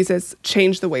 resurrection of Jesus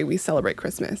change the way we celebrate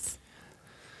Christmas?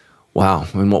 Wow.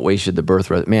 In what ways should the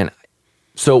birth,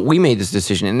 so we made this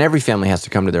decision, and every family has to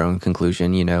come to their own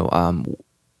conclusion,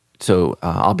 So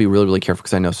I'll be really, really careful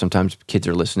because I know sometimes kids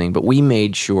are listening, but we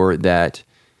made sure that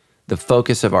the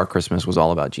focus of our Christmas was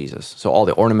all about Jesus. So all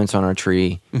the ornaments on our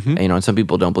tree, and some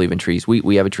people don't believe in trees.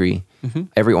 We have a tree.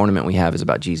 Every ornament we have is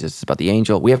about Jesus. It's about the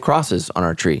angel. We have crosses on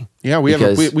our tree. Yeah, we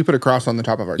put a cross on the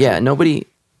top of our tree. Yeah, nobody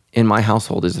in my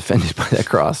household is offended by that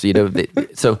cross.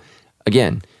 So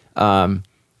again,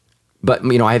 but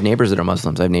I have neighbors that are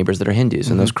Muslims. I have neighbors that are Hindus,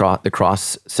 and the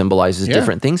cross symbolizes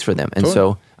different things for them. And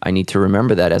so I need to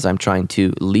remember that as I'm trying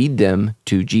to lead them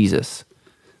to Jesus.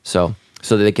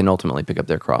 So that they can ultimately pick up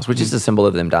their cross, which is a symbol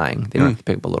of them dying. They don't have to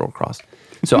pick up a literal cross.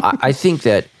 So I think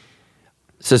that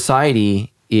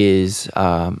society is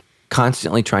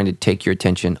constantly trying to take your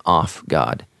attention off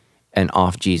God and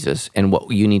off Jesus. And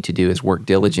what you need to do is work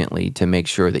diligently to make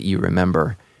sure that you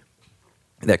remember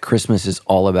that Christmas is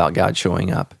all about God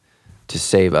showing up to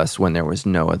save us when there was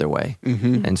no other way.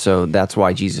 And so that's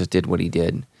why Jesus did what he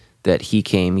did, that he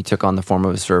came, he took on the form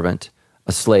of a servant,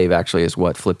 a slave actually is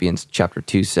what Philippians chapter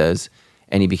 2 says,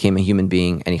 and he became a human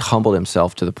being, and he humbled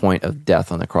himself to the point of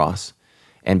death on the cross.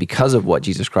 And because of what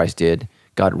Jesus Christ did,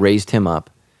 God raised him up,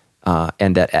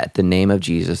 and that at the name of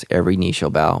Jesus, every knee shall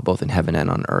bow, both in heaven and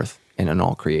on earth and in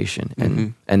all creation.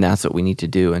 And that's what we need to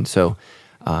do. And so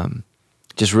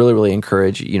just really, really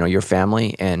encourage, your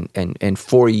family and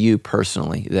for you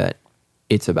personally, that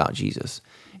it's about Jesus.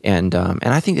 And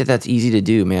I think that that's easy to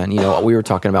do, man. We were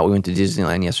talking about, we went to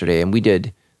Disneyland yesterday, and we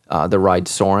did the ride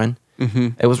Soarin'.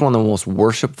 It was one of the most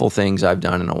worshipful things I've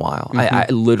done in a while. I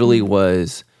literally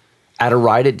was at a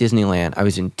ride at Disneyland. I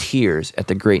was in tears at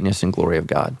the greatness and glory of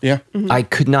God. Yeah. I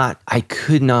could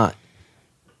not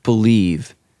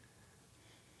believe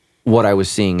what I was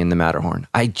seeing in the Matterhorn.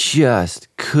 I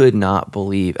just could not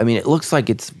believe. I mean, it looks like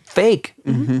it's fake,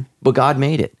 but God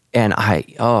made it. And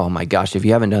oh my gosh, if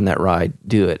you haven't done that ride,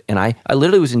 do it. And I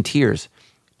literally was in tears,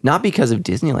 not because of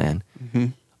Disneyland.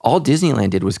 All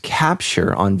Disneyland did was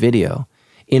capture on video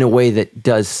in a way that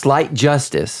does slight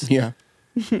justice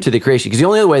to the creation. Because the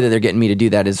only other way that they're getting me to do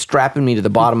that is strapping me to the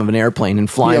bottom of an airplane and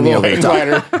flying me over the top.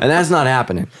 And that's not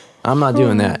happening. I'm not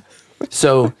doing that.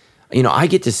 So, I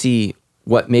get to see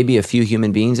what maybe a few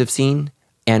human beings have seen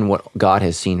and what God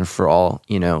has seen for all,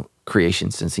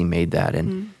 creation since he made that.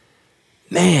 And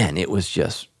man, it was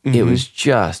just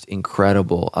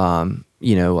incredible.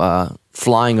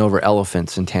 Flying over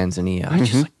elephants in Tanzania. I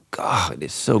just God,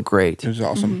 it's so great. It was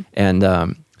awesome.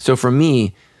 And so for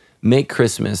me, make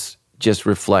Christmas just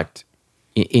reflect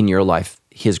in your life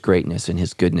his greatness and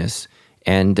his goodness.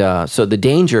 And so the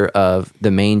danger of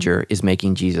the manger is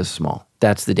making Jesus small.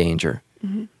 That's the danger.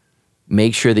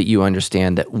 Make sure that you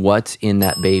understand that what's in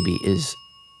that baby is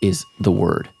the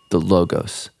word, the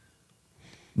logos.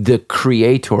 The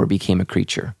creator became a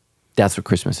creature. That's what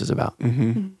Christmas is about.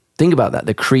 Think about that.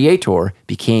 The creator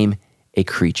became a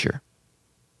creature.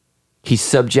 He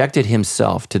subjected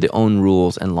himself to the own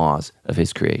rules and laws of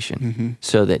his creation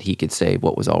so that he could save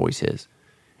what was always his.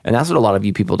 And that's what a lot of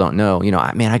you people don't know.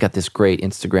 I got this great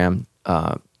Instagram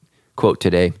quote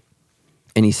today,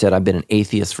 and he said, I've been an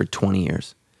atheist for 20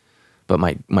 years, but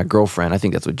my girlfriend, I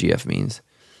think that's what GF means,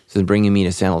 is bringing me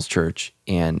to Sandals Church,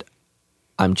 and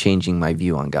I'm changing my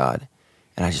view on God.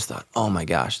 And I just thought, oh my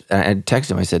gosh. And I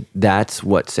texted him, I said, that's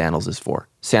what Sandals is for.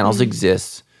 Sandals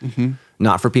exists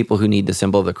not for people who need the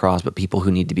symbol of the cross, but people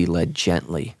who need to be led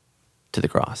gently to the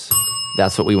cross.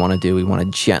 That's what we want to do. We want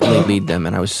to gently lead them.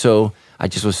 And I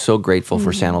just was so grateful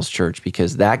for Sandals Church,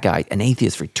 because that guy, an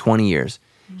atheist for 20 years,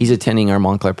 he's attending our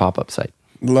Montclair pop-up site.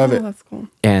 Love it. That's cool.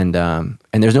 And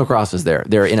there's no crosses there.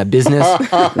 They're in a business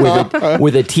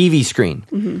with a TV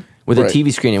screen. With a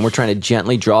TV screen, and we're trying to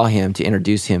gently draw him to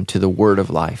introduce him to the word of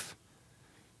life,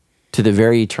 to the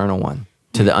very eternal one,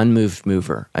 to the unmoved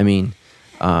mover. I mean,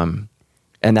 and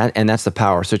that's the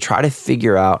power. So try to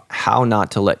figure out how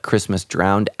not to let Christmas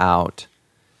drown out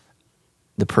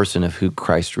the person of who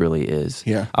Christ really is.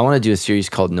 Yeah. I want to do a series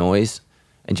called Noise,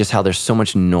 and just how there's so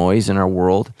much noise in our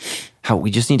world, how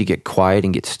we just need to get quiet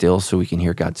and get still so we can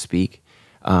hear God speak,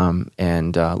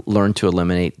 and learn to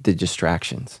eliminate the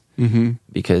distractions.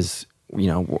 Because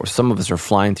some of us are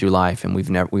flying through life, and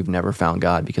we've never found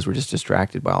God because we're just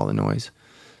distracted by all the noise.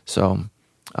 So,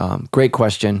 great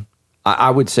question.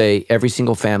 I would say every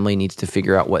single family needs to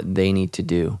figure out what they need to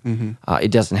do.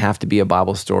 It doesn't have to be a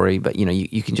Bible story, but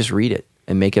you can just read it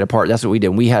and make it a part. That's what we did.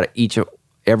 We had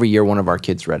every year one of our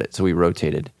kids read it, so we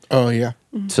rotated. Oh yeah,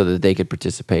 so that they could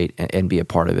participate and be a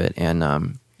part of it, and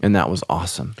that was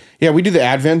awesome. Yeah, we do the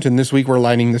Advent, and this week we're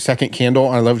lighting the second candle.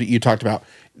 I love that you talked about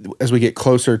as we get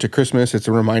closer to Christmas, it's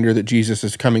a reminder that Jesus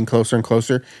is coming closer and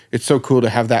closer. It's so cool to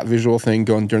have that visual thing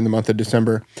going during the month of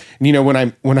December. And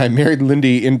when I married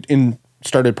Lindy and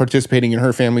started participating in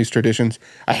her family's traditions,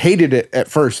 I hated it at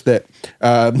first that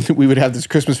we would have this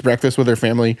Christmas breakfast with her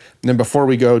family, and then before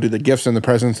we go to the gifts and the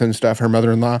presents and stuff, her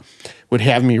mother-in-law would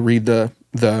have me read the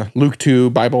Luke 2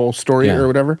 Bible story or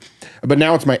whatever. But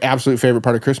now it's my absolute favorite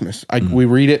part of Christmas. We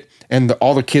read it, and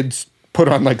all the kids put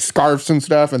on like scarves and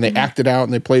stuff, and they act it out,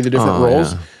 and they play the different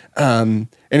roles. Yeah.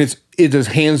 And it is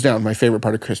hands down my favorite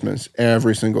part of Christmas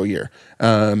every single year.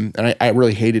 And I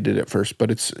really hated it at first, but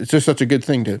it's just such a good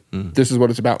thing to. This is what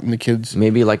it's about, and the kids.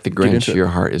 Maybe like the Grinch, your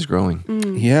heart is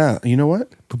growing. Yeah, you know what?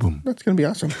 Boom. That's gonna be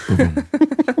awesome. Boom.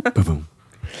 Boom.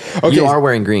 Okay, you are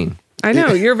wearing green. I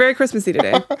know, you're very Christmassy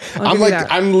today.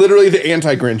 I'm literally the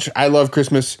anti-Grinch. I love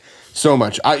Christmas so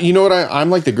much. You know what?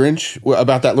 I'm like the Grinch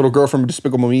about that little girl from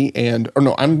Despicable Me,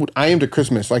 I am to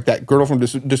Christmas like that girl from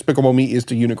Despicable Me is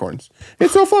to unicorns.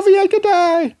 It's so fluffy I could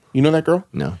die. You know that girl?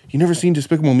 No. You never seen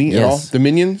Despicable Me at all? The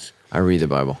Minions? I read the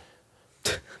Bible.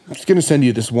 I'm just gonna send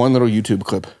you this one little YouTube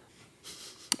clip.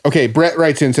 Okay, Brett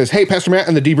writes in and says, "Hey, Pastor Matt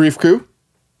and the Debrief crew.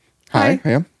 Hi.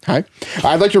 Hi.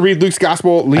 I'd like to read Luke's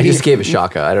gospel. I just gave a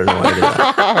shaka. I don't know why I did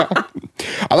that.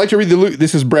 I like to read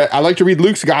this is Brett. I like to read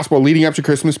Luke's gospel leading up to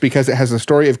Christmas because it has the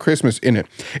story of Christmas in it.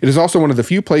 It is also one of the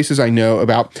few places I know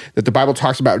about that the Bible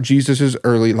talks about Jesus'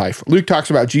 early life. Luke talks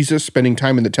about Jesus spending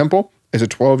time in the temple as a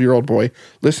 12-year-old boy,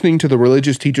 listening to the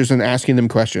religious teachers and asking them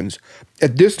questions.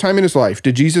 At this time in his life,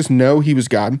 did Jesus know he was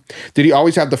God? Did he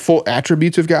always have the full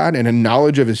attributes of God and a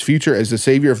knowledge of his future as the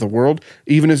Savior of the world,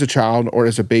 even as a child or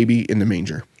as a baby in the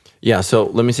manger? Yeah, so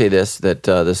let me say this, that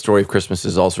the story of Christmas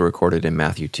is also recorded in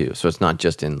Matthew too. So it's not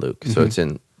just in Luke. So it's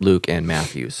in Luke and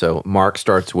Matthew. So Mark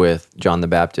starts with John the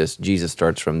Baptist. Jesus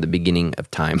starts from the beginning of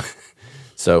time.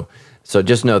 So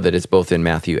just know that it's both in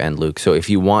Matthew and Luke. So if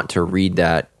you want to read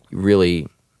that, really,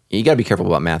 you got to be careful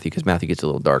about Matthew because Matthew gets a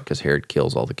little dark because Herod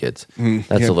kills all the kids.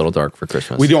 That's a little dark for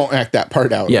Christmas. We don't act that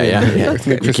part out. Yeah.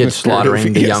 The kids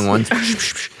slaughtering the young ones.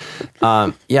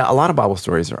 A lot of Bible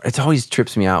stories. It always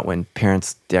trips me out when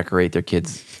parents decorate their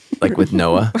kids like with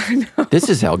Noah. I know. This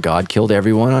is how God killed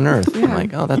everyone on earth. Yeah. I'm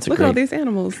like, oh, that's Look great. at all these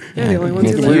animals. They're the only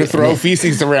ones who We're going to throw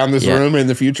feces around this room, and in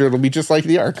the future it'll be just like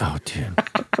the ark. Oh, dude.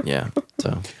 Yeah.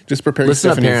 So just prepare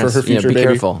Stephanie parents, for her future be baby.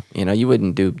 Careful. You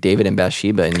wouldn't do David and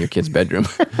Bathsheba in your kid's bedroom.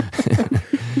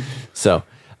 So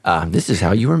this is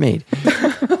how you were made.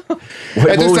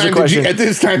 At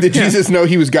this time, did Jesus know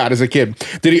he was God as a kid?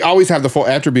 Did he always have the full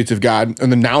attributes of God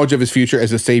and the knowledge of his future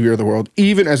as a Savior of the world,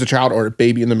 even as a child or a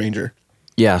baby in the manger?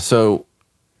 Yeah, so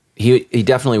he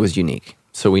definitely was unique.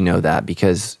 So we know that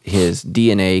because his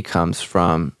DNA comes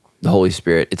from the Holy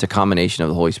Spirit. It's a combination of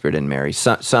the Holy Spirit and Mary.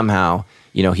 Somehow,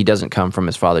 he doesn't come from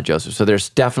his father Joseph. So there's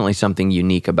definitely something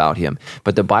unique about him.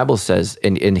 But the Bible says,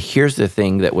 and here's the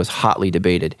thing that was hotly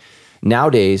debated.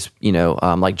 Nowadays,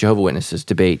 like Jehovah's Witnesses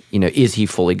debate, is he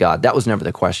fully God? That was never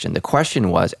the question. The question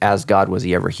was, as God, was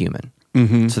he ever human?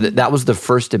 So that was the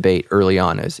first debate early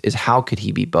on is how could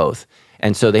he be both?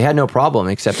 And so they had no problem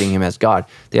accepting him as God.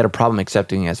 They had a problem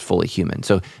accepting him as fully human.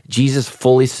 So Jesus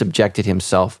fully subjected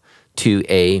himself to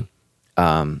a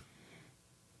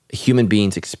human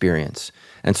being's experience.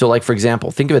 And so, like, for example,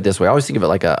 think of it this way. I always think of it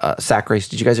like a sack race.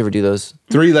 Did you guys ever do those?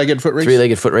 Three-legged foot race?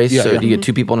 Three-legged foot race. Yeah, so you get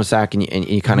two people in a sack and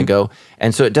you kind of go.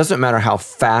 And so it doesn't matter how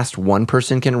fast one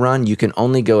person can run. You can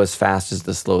only go as fast as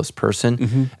the slowest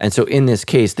person. And so in this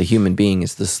case, the human being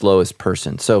is the slowest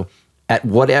person. So at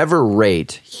whatever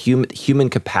rate human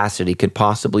capacity could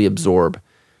possibly absorb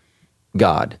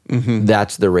God,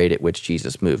 that's the rate at which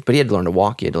Jesus moved. But he had to learn to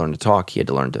walk. He had to learn to talk. He had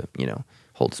to learn to,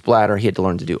 hold his bladder. He had to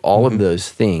learn to do all of those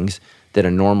things that a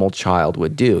normal child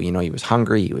would do. He was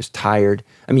hungry, he was tired.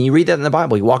 I mean, you read that in the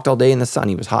Bible. He walked all day in the sun.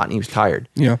 He was hot and he was tired.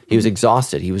 Yeah. He was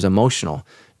exhausted. He was emotional.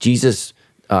 Jesus,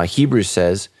 Hebrews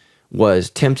says, was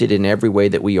tempted in every way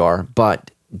that we are,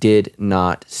 but did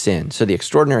not sin. So the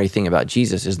extraordinary thing about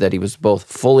Jesus is that he was both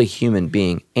fully human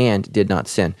being and did not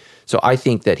sin. So I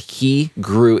think that he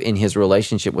grew in his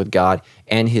relationship with God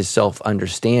and his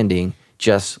self-understanding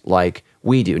just like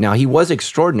we do. Now, he was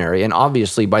extraordinary, and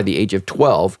obviously by the age of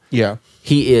 12,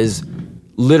 he is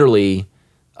literally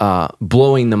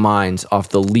blowing the minds off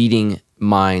the leading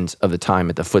minds of the time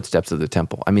at the footsteps of the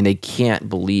temple. I mean, they can't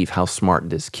believe how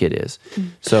smart this kid is.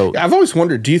 So I've always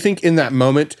wondered, do you think in that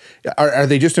moment, are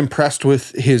they just impressed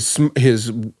with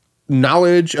his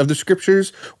knowledge of the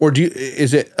scriptures, or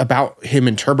is it about him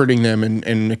interpreting them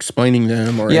and explaining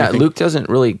them? Or anything? Luke doesn't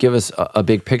really give us a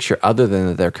big picture other than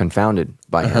that they're confounded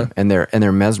by him and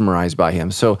they're mesmerized by him.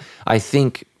 So I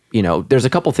think there's a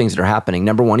couple things that are happening.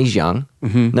 Number one, he's young.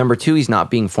 Number two, he's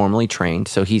not being formally trained,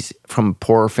 so he's from a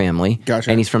poorer family,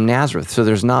 and he's from Nazareth. So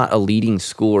there's not a leading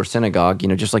school or synagogue.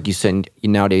 Just like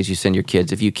nowadays, you send your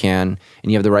kids if you can,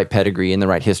 and you have the right pedigree and the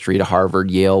right history to Harvard,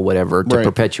 Yale, whatever, to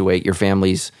perpetuate your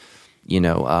family's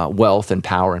wealth and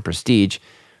power and prestige.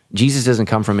 Jesus doesn't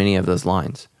come from any of those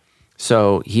lines.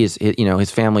 So his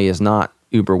family is not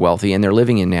uber wealthy, and they're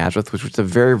living in Nazareth, which was a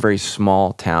very, very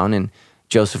small town. And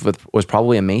Joseph was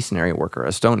probably a masonry worker,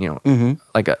 a stone,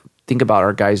 think about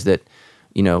our guys that,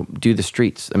 do the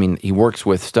streets. I mean, he works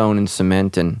with stone and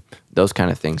cement and those kind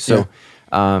of things. So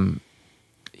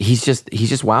he's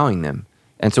just wowing them.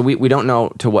 And so we don't know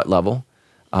to what level.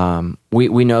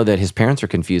 We know that his parents are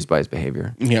confused by his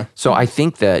behavior. Yeah. So I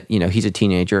think that, he's a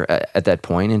teenager at that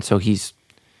point, and so he's,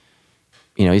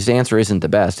 his answer isn't the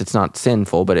best. It's not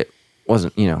sinful, but it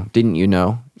wasn't, didn't you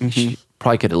know? She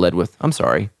probably could have led with, I'm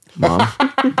sorry, Mom,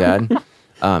 Dad.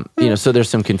 So there's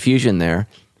some confusion there.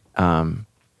 And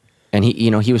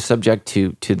he was subject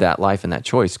to that life and that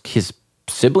choice. His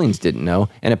siblings didn't know,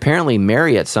 and apparently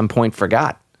Mary at some point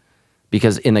forgot.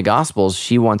 Because in the Gospels,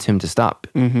 she wants him to stop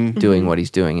doing what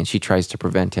he's doing, and she tries to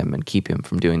prevent him and keep him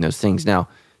from doing those things. Now,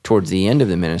 towards the end of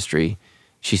the ministry,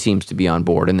 she seems to be on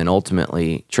board, and then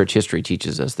ultimately, church history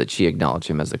teaches us that she acknowledged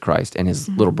him as the Christ, and his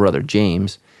little brother,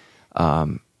 James,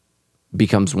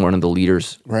 becomes one of the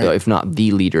leaders, if not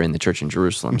the leader in the church in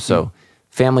Jerusalem. So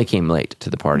family came late to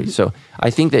the party. So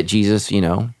I think that Jesus,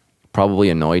 probably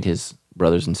annoyed his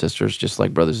brothers and sisters, just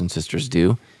like brothers and sisters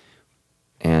do.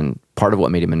 And part of what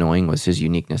made him annoying was his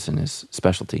uniqueness and his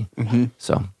specialty.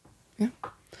 So,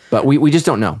 but we just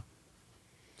don't know.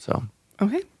 So,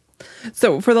 okay.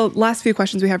 So for the last few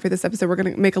questions we have for this episode, we're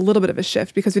going to make a little bit of a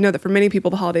shift because we know that for many people,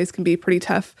 the holidays can be pretty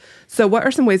tough. So what are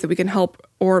some ways that we can help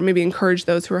or maybe encourage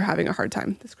those who are having a hard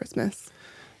time this Christmas?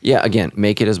 Yeah, again,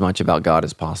 make it as much about God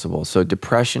as possible. So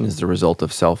depression is the result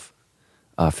of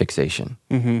self-fixation.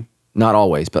 Not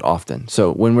always, but often.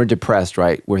 So when we're depressed,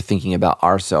 right, we're thinking about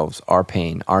ourselves, our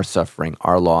pain, our suffering,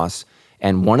 our loss.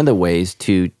 And one of the ways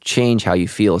to change how you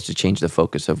feel is to change the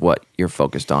focus of what you're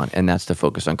focused on. And that's to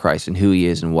focus on Christ and who he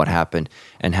is and what happened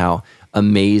and how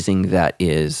amazing that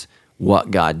is,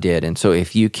 what God did. And so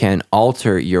if you can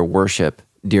alter your worship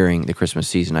during the Christmas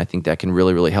season, I think that can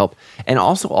really, really help. And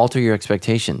also alter your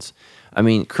expectations. I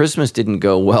mean, Christmas didn't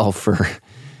go well for,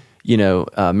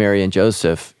 Mary and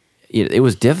Joseph. It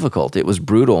was difficult. It was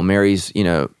brutal. Mary's,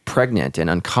 pregnant and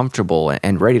uncomfortable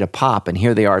and ready to pop. And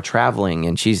here they are traveling,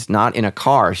 and she's not in a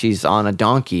car. She's on a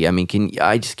donkey. I mean,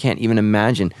 I just can't even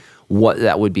imagine what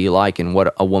that would be like and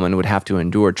what a woman would have to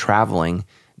endure traveling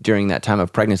during that time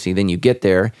of pregnancy. Then you get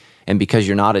there, and because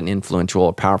you're not an influential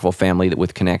or powerful family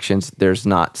with connections, there's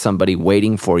not somebody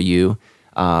waiting for you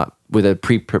with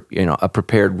a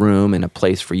prepared room and a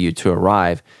place for you to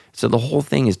arrive. So the whole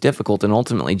thing is difficult, and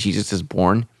ultimately Jesus is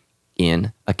born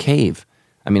in a cave.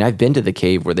 I mean, I've been to the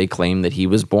cave where they claim that he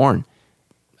was born.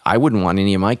 I wouldn't want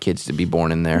any of my kids to be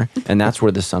born in there, and that's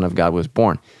where the Son of God was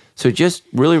born. So just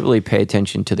really, really pay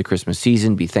attention to the Christmas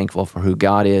season, be thankful for who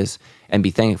God is, and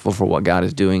be thankful for what God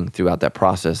is doing throughout that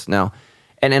process. Now,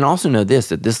 And also know this,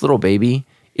 that this little baby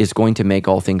is going to make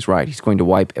all things right. He's going to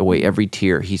wipe away every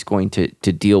tear. He's going to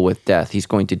deal with death. He's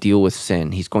going to deal with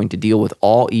sin. He's going to deal with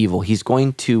all evil. He's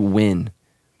going to win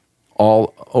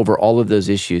over all of those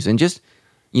issues. And just,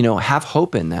 have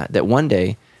hope in that one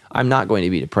day I'm not going to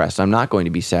be depressed. I'm not going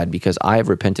to be sad because I have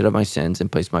repented of my sins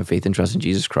and placed my faith and trust in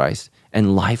Jesus Christ,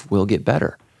 and life will get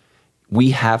better.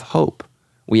 We have hope.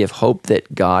 We have hope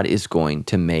that God is going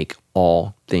to make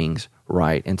all things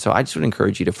right. And so I just would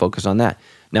encourage you to focus on that.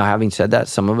 Now, having said that,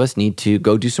 some of us need to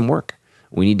go do some work.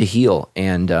 We need to heal.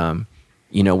 And,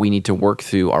 we need to work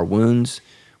through our wounds.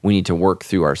 We need to work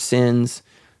through our sins.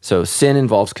 So sin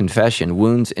involves confession.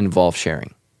 Wounds involve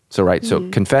sharing. So, right? So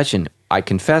confession, I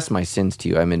confess my sins to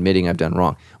you. I'm admitting I've done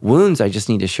wrong. Wounds, I just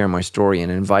need to share my story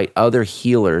and invite other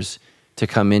healers to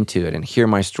come into it and hear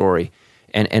my story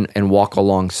and walk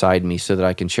alongside me so that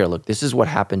I can share, look, this is what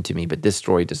happened to me, but this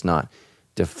story does not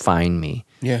define me.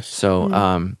 Yes.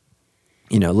 So,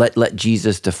 let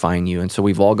Jesus define you. And so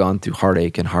we've all gone through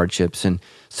heartache and hardships. And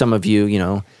some of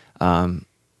you,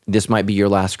 this might be your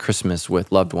last Christmas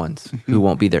with loved ones who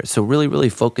won't be there. So really, really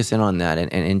focus in on that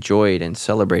and enjoy it and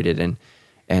celebrate it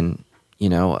and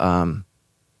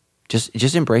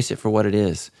just embrace it for what it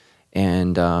is.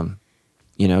 And,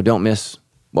 don't miss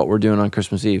what we're doing on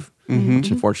Christmas Eve,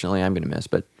 which unfortunately I'm going to miss,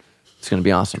 but it's going to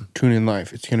be awesome. Tune in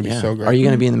live. It's going to be so great. Are you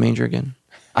going to be in the manger again?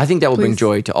 I think that will bring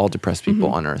joy to all depressed people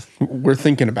on earth. We're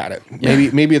thinking about it.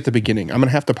 Maybe at the beginning. I'm going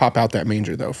to have to pop out that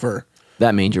manger though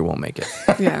that manger won't make it.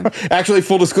 Yeah. Actually,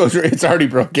 full disclosure, it's already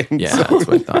broken. Yeah, so. That's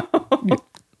what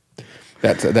I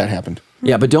thought. That happened.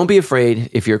 Yeah, but don't be afraid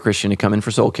if you're a Christian to come in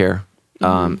for soul care.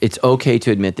 It's okay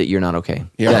to admit that you're not okay.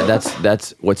 Yeah.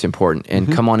 That's what's important.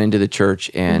 And come on into the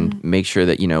church and make sure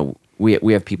that,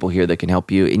 we have people here that can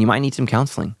help you. And you might need some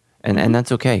counseling. And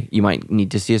that's okay. You might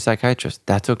need to see a psychiatrist.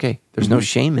 That's okay. There's no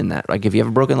shame in that. Like if you have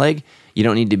a broken leg, you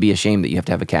don't need to be ashamed that you have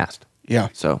to have a cast. Yeah.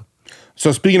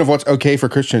 So speaking of what's okay for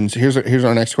Christians, here's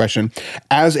our next question.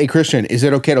 As a Christian, is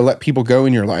it okay to let people go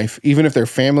in your life, even if they're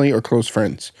family or close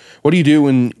friends? What do you do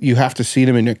when you have to see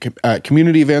them in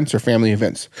community events or family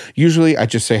events? Usually I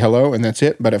just say hello and that's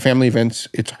it, but at family events,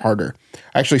 it's harder.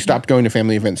 I actually stopped going to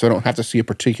family events so I don't have to see a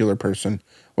particular person.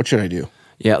 What should I do?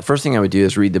 Yeah, the first thing I would do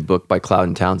is read the book by Cloud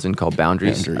and Townsend called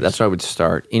Boundaries. That's where I would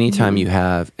start. Anytime you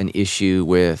have an issue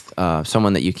with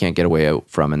someone that you can't get away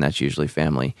from, and that's usually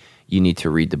family, you need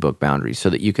to read the book Boundaries so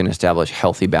that you can establish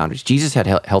healthy boundaries. Jesus had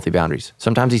healthy boundaries.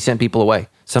 Sometimes he sent people away.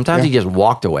 Sometimes he just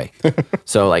walked away.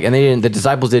 So the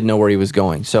disciples didn't know where he was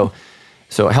going. So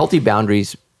healthy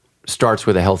boundaries starts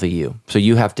with a healthy you. So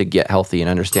you have to get healthy and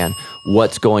understand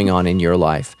what's going on in your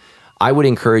life. I would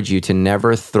encourage you to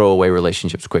never throw away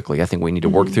relationships quickly. I think we need to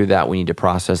work through that. We need to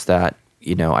process that.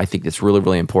 I think it's really,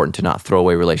 really important to not throw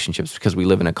away relationships because we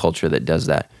live in a culture that does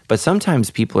that. But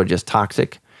sometimes people are just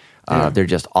toxic. They're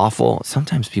just awful.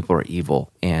 Sometimes people are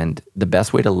evil. And the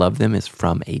best way to love them is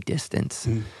from a distance.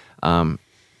 And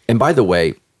by the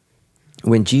way,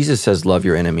 when Jesus says love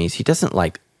your enemies, he doesn't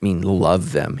mean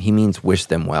love them. He means wish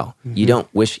them well. You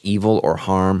don't wish evil or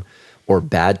harm or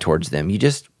bad towards them. You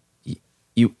just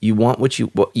You want what you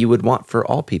would want for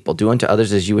all people. Do unto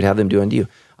others as you would have them do unto you.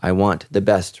 I want the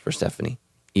best for Stephanie,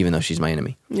 even though she's my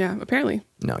enemy. Yeah, apparently.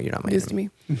 No, you're not my enemy. It is to me.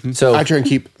 So I try and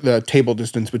keep the table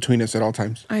distance between us at all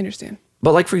times. I understand.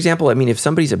 But for example, if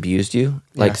somebody's abused you,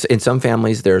 in some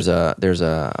families there's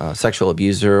a sexual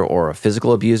abuser or a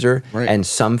physical abuser, right. And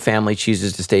some family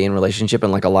chooses to stay in relationship,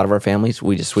 and a lot of our families,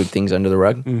 we just sweep things under the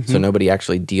rug, so nobody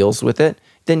actually deals with it.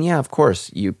 Then yeah, of course,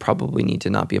 you probably need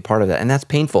to not be a part of that. And that's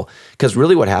painful because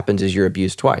really what happens is you're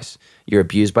abused twice. You're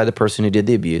abused by the person who did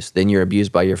the abuse. Then you're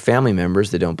abused by your family members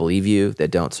that don't believe you,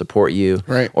 that don't support you,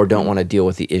 right. Or don't want to deal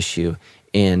with the issue.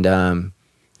 And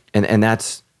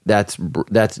that's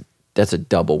a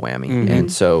double whammy.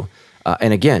 And so,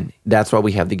 and again, that's why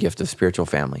we have the gift of spiritual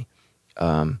family.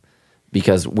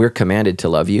 Because we're commanded to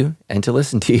love you and to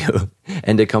listen to you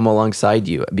and to come alongside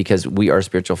you because we are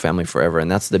spiritual family forever. And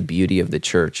that's the beauty of the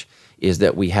church is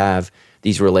that we have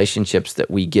these relationships that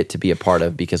we get to be a part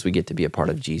of because we get to be a part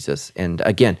of Jesus. And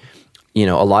again,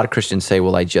 a lot of Christians say,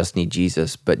 well, I just need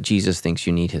Jesus, but Jesus thinks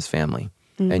you need his family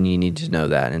and you need to know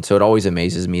that. And so it always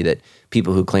amazes me that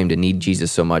people who claim to need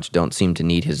Jesus so much don't seem to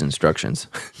need his instructions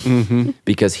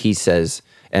because he says,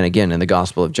 and again, in the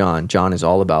Gospel of John, John is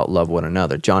all about love one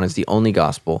another. John is the only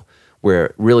gospel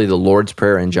where really the Lord's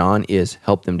Prayer in John is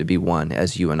help them to be one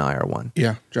as you and I are one.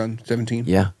 Yeah, John 17.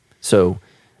 Yeah. So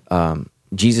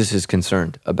Jesus is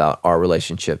concerned about our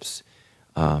relationships.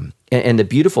 And the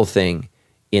beautiful thing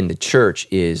in the church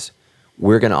is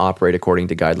we're going to operate according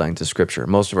to guidelines of Scripture.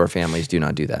 Most of our families do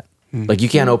not do that. Like you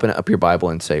can't open up your Bible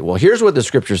and say, well, here's what the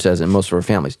scripture says in most of our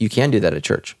families. You can do that at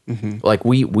church. Like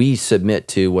we submit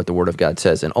to what the word of God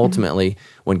says. And ultimately,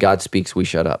 when God speaks, we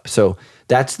shut up. So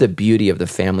that's the beauty of the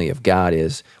family of God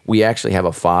is we actually have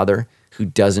a father who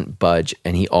doesn't budge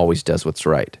and he always does what's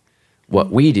right. What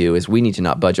we do is we need to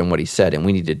not budge on what he said and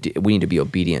we need to be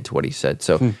obedient to what he said.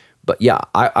 So, but yeah,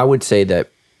 I would say that,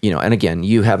 and again,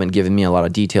 you haven't given me a lot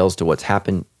of details to what's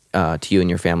happened to you and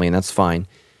your family, and that's fine.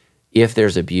 If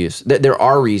there's abuse, there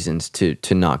are reasons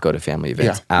to not go to family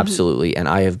events, absolutely. And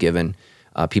I have given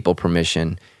people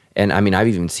permission. And I mean, I've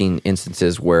even seen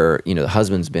instances where, the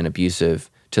husband's been abusive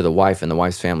to the wife and the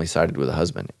wife's family sided with the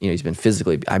husband. He's been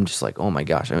physically, I'm just like, oh my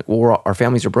gosh. Our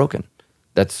families are broken.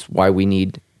 That's why we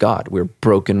need God. We're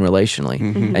broken relationally.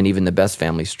 And even the best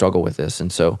families struggle with this.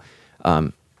 And so,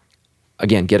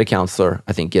 again, get a counselor.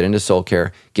 I think get into soul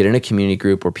care, get in a community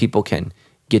group where people can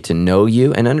get to know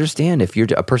you and understand if you're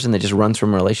a person that just runs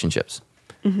from relationships.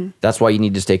 That's why you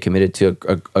need to stay committed to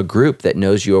a group that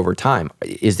knows you over time.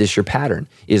 Is this your pattern?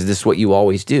 Is this what you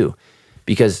always do?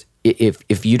 Because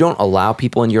if you don't allow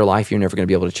people in your life, you're never going to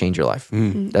be able to change your life.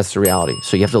 That's the reality.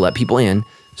 So you have to let people in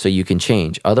so you can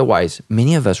change. Otherwise,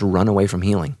 many of us run away from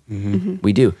healing.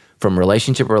 We do. From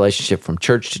relationship to relationship, from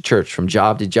church to church, from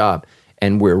job to job.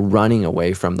 And we're running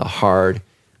away from the hard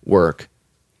work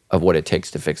of what it takes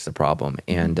to fix the problem.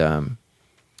 And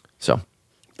so,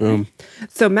 boom.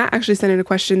 So Matt actually sent in a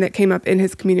question that came up in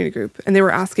his community group. And they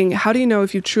were asking, how do you know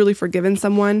if you've truly forgiven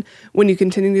someone when you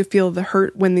continue to feel the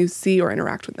hurt when you see or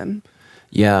interact with them?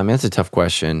 Yeah, I mean, that's a tough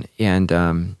question.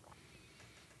 And,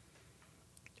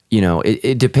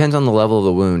 it depends on the level of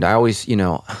the wound. I always,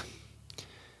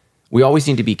 we always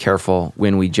need to be careful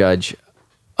when we judge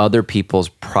other people's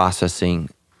processing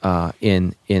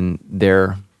in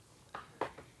their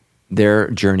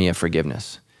journey of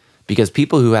forgiveness. Because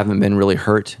people who haven't been really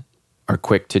hurt are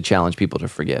quick to challenge people to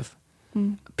forgive.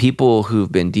 People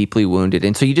who've been deeply wounded.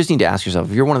 And so you just need to ask yourself,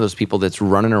 if you're one of those people that's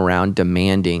running around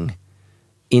demanding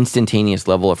instantaneous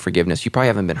level of forgiveness, you probably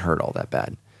haven't been hurt all that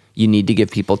bad. You need to give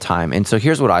people time. And so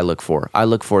here's what I look for. I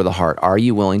look for the heart. Are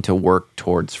you willing to work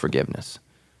towards forgiveness?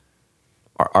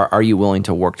 Are you willing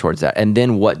to work towards that? And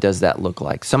then what does that look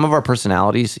like? Some of our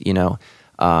personalities, we don't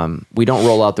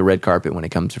roll out the red carpet when it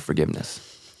comes to forgiveness.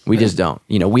 We just don't.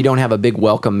 We don't have a big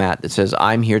welcome mat that says,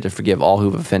 I'm here to forgive all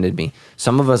who've offended me.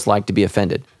 Some of us like to be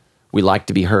offended. We like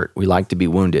to be hurt. We like to be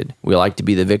wounded. We like to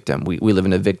be the victim. We live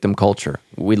in a victim culture.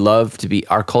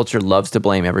 Our culture loves to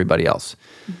blame everybody else.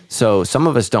 So some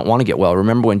of us don't want to get well.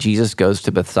 Remember when Jesus goes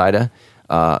to Bethsaida?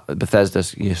 Bethesda,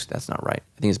 yes, that's not right.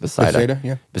 I think it's Bethsaida. Bethsaida,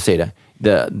 yeah. Bethsaida.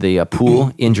 The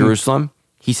pool in Jerusalem.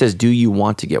 He says, do you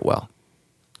want to get well?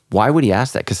 Why would he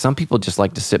ask that? Because some people just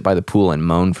like to sit by the pool and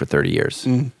moan for 30 years.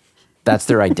 That's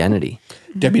their identity.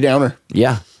 Debbie Downer.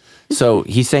 Yeah. So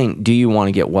he's saying, do you want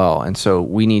to get well? And so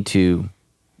we need to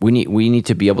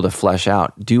be able to flesh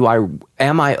out,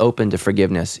 am I open to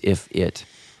forgiveness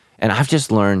and I've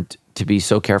just learned to be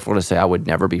so careful to say I would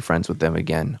never be friends with them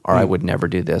again, or I would never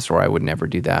do this, or I would never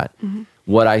do that.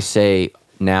 What I say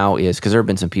now is, because there have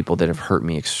been some people that have hurt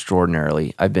me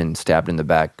extraordinarily. I've been stabbed in the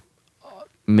back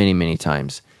many, many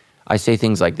times. I say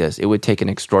things like this: it would take an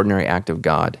extraordinary act of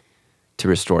God to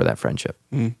restore that friendship.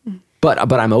 But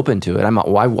I'm open to it.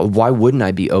 Why wouldn't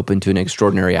I be open to an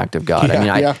extraordinary act of God?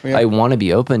 I want to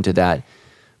be open to that.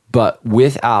 But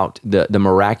without the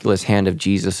miraculous hand of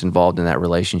Jesus involved in that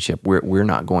relationship, we're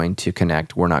not going to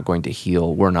connect. We're not going to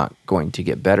heal. We're not going to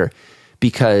get better,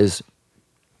 because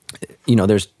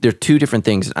there are two different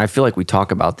things. I feel like we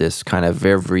talk about this kind of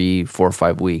every 4 or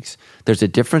 5 weeks. There's a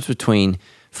difference between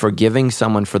forgiving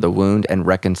someone for the wound and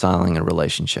reconciling a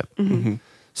relationship.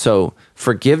 So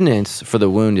forgiveness for the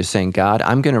wound is saying, God,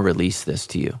 I'm going to release this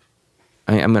to you.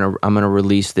 I'm going to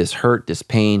release this hurt, this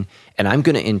pain, and I'm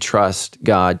going to entrust,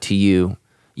 God, to you.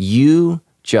 You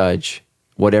judge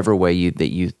whatever way that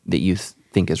you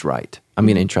think is right. I'm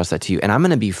going to entrust that to you, and I'm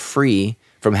going to be free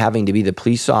from having to be the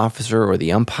police officer or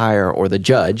the umpire or the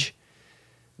judge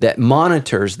that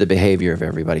monitors the behavior of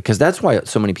everybody. Because that's why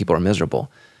so many people are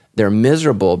miserable. They're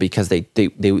miserable because they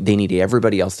need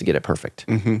everybody else to get it perfect.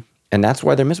 And that's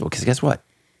why they're miserable, because guess what?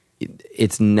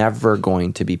 It's never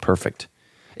going to be perfect.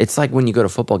 It's like when you go to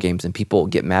football games and people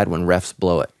get mad when refs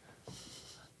blow it.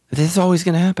 This is always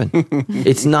going to happen.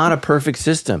 It's not a perfect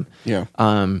system. Yeah.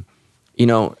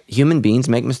 Human beings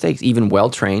make mistakes. Even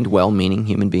well-trained, well-meaning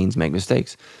human beings make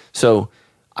mistakes. So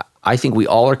I think we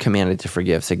all are commanded to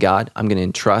forgive. Say, God, I'm going to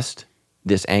entrust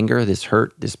this anger, this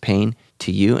hurt, this pain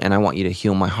to you, and I want you to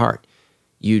heal my heart.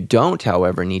 You don't,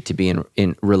 however, need to be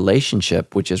in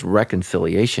relationship, which is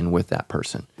reconciliation with that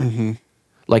person.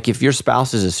 Like if your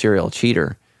spouse is a serial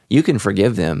cheater, You can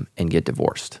forgive them and get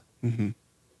divorced.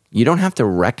 You don't have to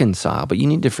reconcile, but you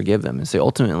need to forgive them and say,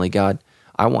 ultimately, God,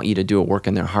 I want you to do a work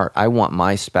in their heart. I want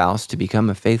my spouse to become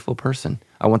a faithful person.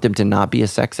 I want them to not be a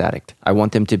sex addict. I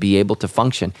want them to be able to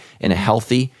function in a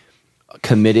healthy,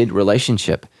 committed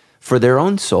relationship for their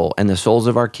own soul and the souls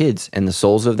of our kids and the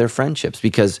souls of their friendships,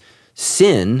 because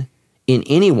sin in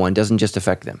anyone doesn't just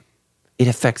affect them. It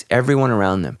affects everyone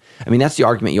around them. I mean, that's the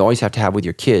argument you always have to have with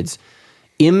your kids.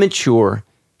 Immature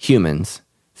humans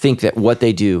think that what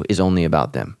they do is only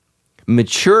about them.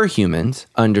 Mature humans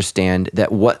understand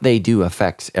that what they do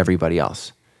affects everybody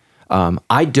else.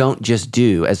 I don't just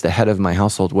do, as the head of my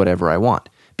household, whatever I want,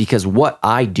 because what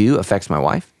I do affects my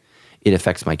wife, it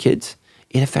affects my kids,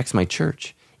 it affects my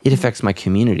church, it affects my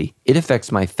community, it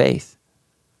affects my faith.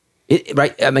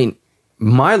 Right? I mean,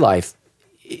 my life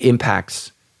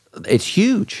impacts, it's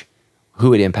huge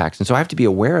who it impacts. And so I have to be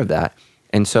aware of that.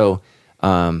 And so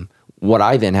what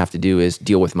I then have to do is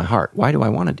deal with my heart. Why do I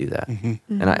want to do that?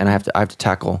 And I have to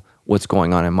tackle what's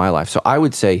going on in my life. So I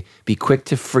would say, be quick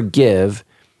to forgive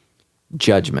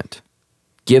judgment.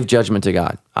 Give judgment to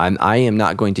God. I am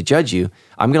not going to judge you.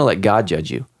 I'm going to let God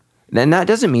judge you. And that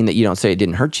doesn't mean that you don't say it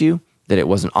didn't hurt you, that it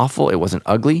wasn't awful, it wasn't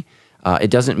ugly. It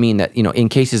doesn't mean that, in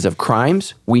cases of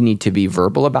crimes, we need to be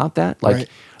verbal about that.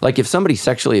 Like if somebody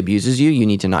sexually abuses you, you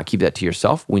need to not keep that to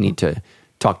yourself. We need to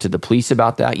talk to the police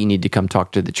about that. You need to come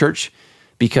talk to the church,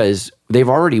 because they've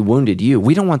already wounded you.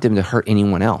 We don't want them to hurt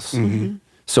anyone else.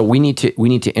 So we need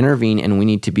to intervene, and we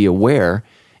need to be aware.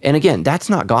 And again, that's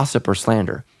not gossip or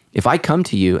slander. If I come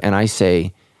to you and I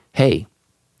say, hey,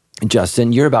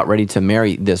 Justin, you're about ready to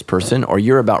marry this person, or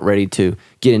you're about ready to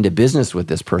get into business with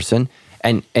this person,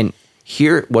 and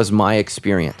here was my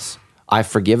experience. I've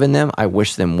forgiven them. I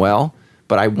wish them well,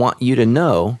 but I want you to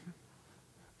know,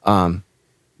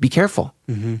 be careful.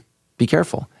 Be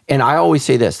careful. And I always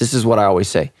say this. This is what I always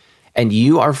say. And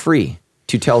you are free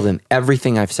to tell them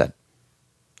everything I've said.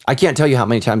 I can't tell you how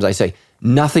many times I say,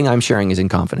 nothing I'm sharing is in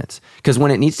confidence. Because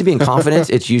when it needs to be in confidence,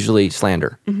 it's usually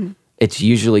slander. It's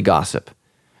usually gossip.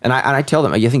 And I tell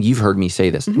them, I think you've heard me say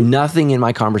this, nothing in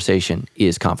my conversation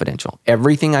is confidential.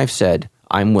 Everything I've said,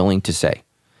 I'm willing to say.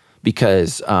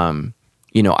 Because,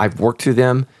 I've worked through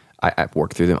them. I've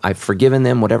worked through them. I've forgiven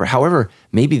them, whatever. However,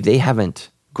 maybe they haven't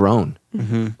grown.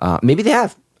 Maybe they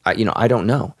have. I don't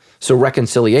know. So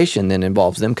reconciliation then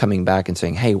involves them coming back and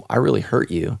saying, hey, I really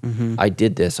hurt you. I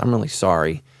did this. I'm really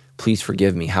sorry. Please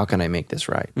forgive me. How can I make this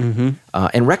right?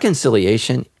 And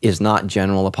reconciliation is not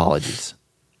general apologies.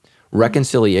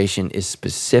 Reconciliation is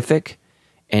specific,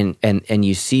 and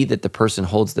you see that the person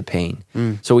holds the pain.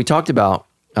 So we talked about,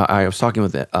 I was talking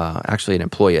with actually an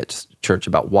employee at church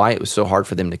about why it was so hard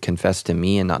for them to confess to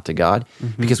me and not to God.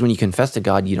 Because when you confess to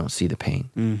God, you don't see the pain.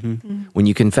 When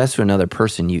you confess to another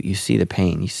person, you see the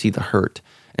pain, you see the hurt.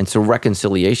 And so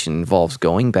reconciliation involves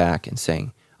going back and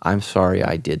saying, I'm sorry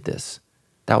I did this.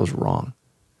 That was wrong.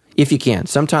 If you can.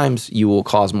 Sometimes you will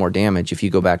cause more damage if you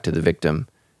go back to the victim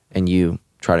and you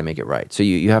try to make it right. So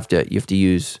you have to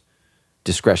use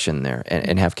discretion there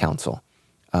and have counsel.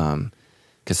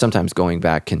 Because sometimes going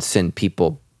back can send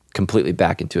people completely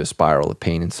back into a spiral of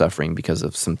pain and suffering because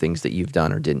of some things that you've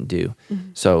done or didn't do.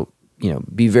 So,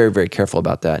 be very, very careful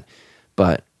about that.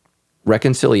 But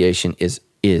reconciliation is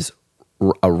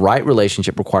a right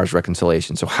relationship requires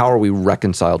reconciliation. So how are we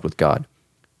reconciled with God?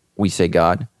 We say,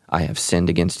 God, I have sinned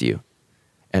against you,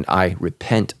 and I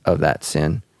repent of that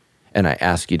sin, and I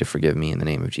ask you to forgive me in the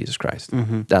name of Jesus Christ.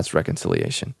 That's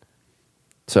reconciliation.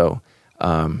 So,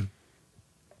 like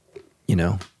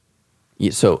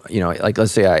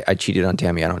let's say I cheated on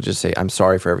Tammy. I don't just say, I'm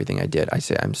sorry for everything I did. I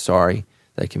say, I'm sorry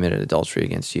that I committed adultery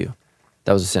against you.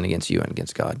 That was a sin against you and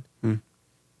against God.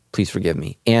 Please forgive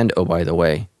me. And, oh, by the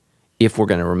way, if we're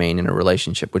going to remain in a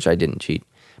relationship, which I didn't cheat,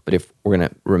 but if we're going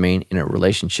to remain in a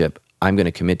relationship, I'm going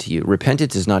to commit to you.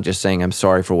 Repentance is not just saying, I'm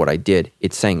sorry for what I did.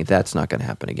 It's saying that's not going to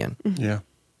happen again. Yeah.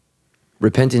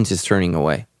 Repentance is turning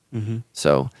away.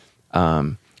 So,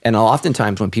 and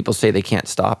oftentimes when people say they can't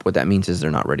stop, what that means is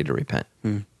they're not ready to repent.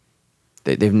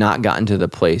 They've not gotten to the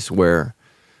place where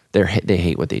they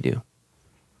hate what they do.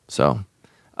 So,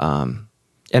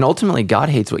 and ultimately God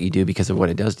hates what you do because of what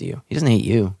it does to you. He doesn't hate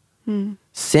you.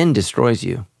 Sin destroys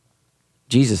you.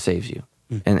 Jesus saves you.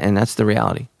 And that's the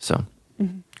reality. So,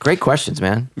 great questions,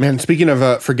 man. Man, speaking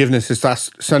of forgiveness, this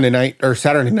last Sunday night or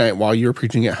Saturday night while you were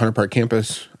preaching at Hunter Park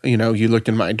campus, you looked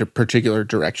in my particular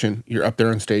direction. You're up there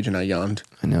on stage and I yawned.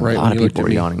 I know. Right? A lot of people were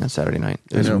yawning on Saturday night.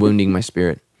 It was wounding my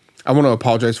spirit. I want to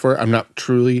apologize for it. I'm not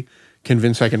truly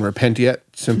convinced I can repent yet,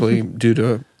 simply due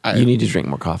to You need to drink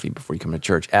more coffee before you come to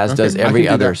church, as does every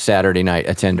other Saturday night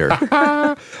attender.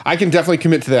 I can definitely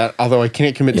commit to that, although I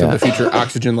can't commit to the future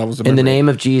oxygen levels of my In the brain. name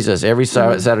of Jesus, every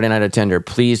Saturday night attender,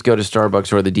 please go to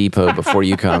Starbucks or the Depot before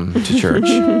you come to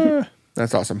church.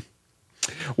 That's awesome.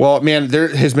 Well, man,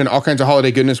 there has been all kinds of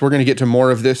holiday goodness. We're going to get to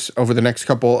more of this over the next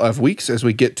couple of weeks as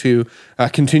we get to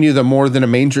continue the More Than a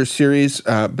Manger series.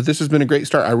 But this has been a great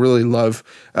start. I really love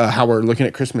how we're looking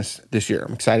at Christmas this year.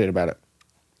 I'm excited about it.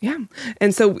 Yeah.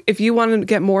 And so if you want to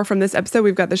get more from this episode,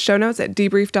 we've got the show notes at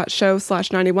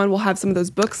debrief.show/91. We'll have some of those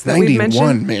books that we've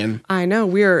mentioned. 91, man. I know.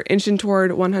 We are inching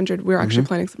toward 100. We're actually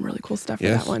planning some really cool stuff for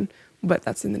that one. But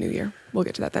that's in the new year. We'll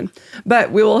get to that then.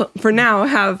 But we will, for now,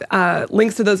 have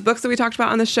links to those books that we talked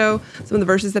about on the show, some of the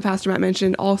verses that Pastor Matt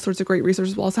mentioned, all sorts of great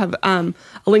resources. We'll also have a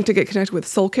link to get connected with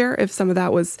Soul Care if some of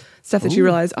that was stuff that you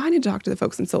realized, I need to talk to the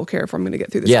folks in Soul Care if I'm going to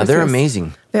get through this. Yeah, they're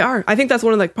amazing. They are. I think that's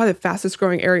one of probably the fastest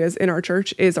growing areas in our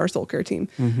church is our Soul Care team.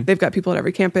 They've got people at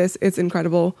every campus. It's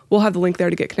incredible. We'll have the link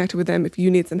there to get connected with them if you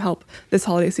need some help this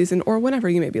holiday season or whenever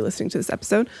you may be listening to this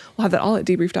episode. We'll have that all at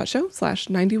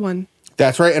debrief.show/91.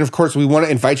 That's right. And of course, we want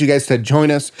to invite you guys to join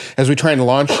us as we try and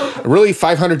launch really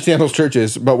 500 Sandals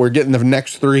churches, but we're getting the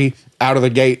next 3 out of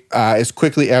the gate as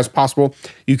quickly as possible.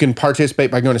 You can participate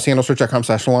by going to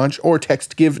sandalschurch.com/launch or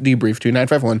text Give Debrief to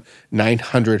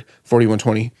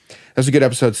 951-900-4120. That's a good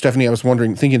episode. Stephanie, I was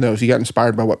thinking though, if you got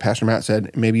inspired by what Pastor Matt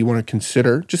said, maybe you want to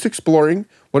consider just exploring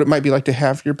what it might be like to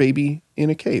have your baby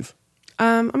in a cave.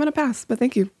 I'm going to pass, but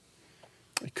thank you.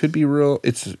 It could be real.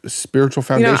 It's a spiritual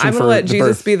foundation for I'm going to let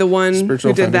Jesus birth. be the one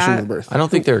Spiritual who did foundation that. of the birth. I don't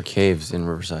think there are caves in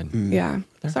Riverside. Yeah.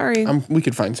 Sorry. We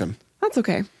could find some. That's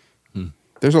okay.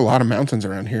 There's a lot of mountains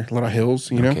around here, a lot of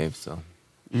hills, you know? Caves, so.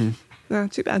 No,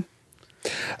 too bad.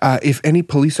 If any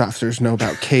police officers know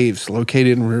about caves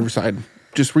located in Riverside,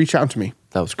 just reach out to me.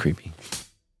 That was creepy.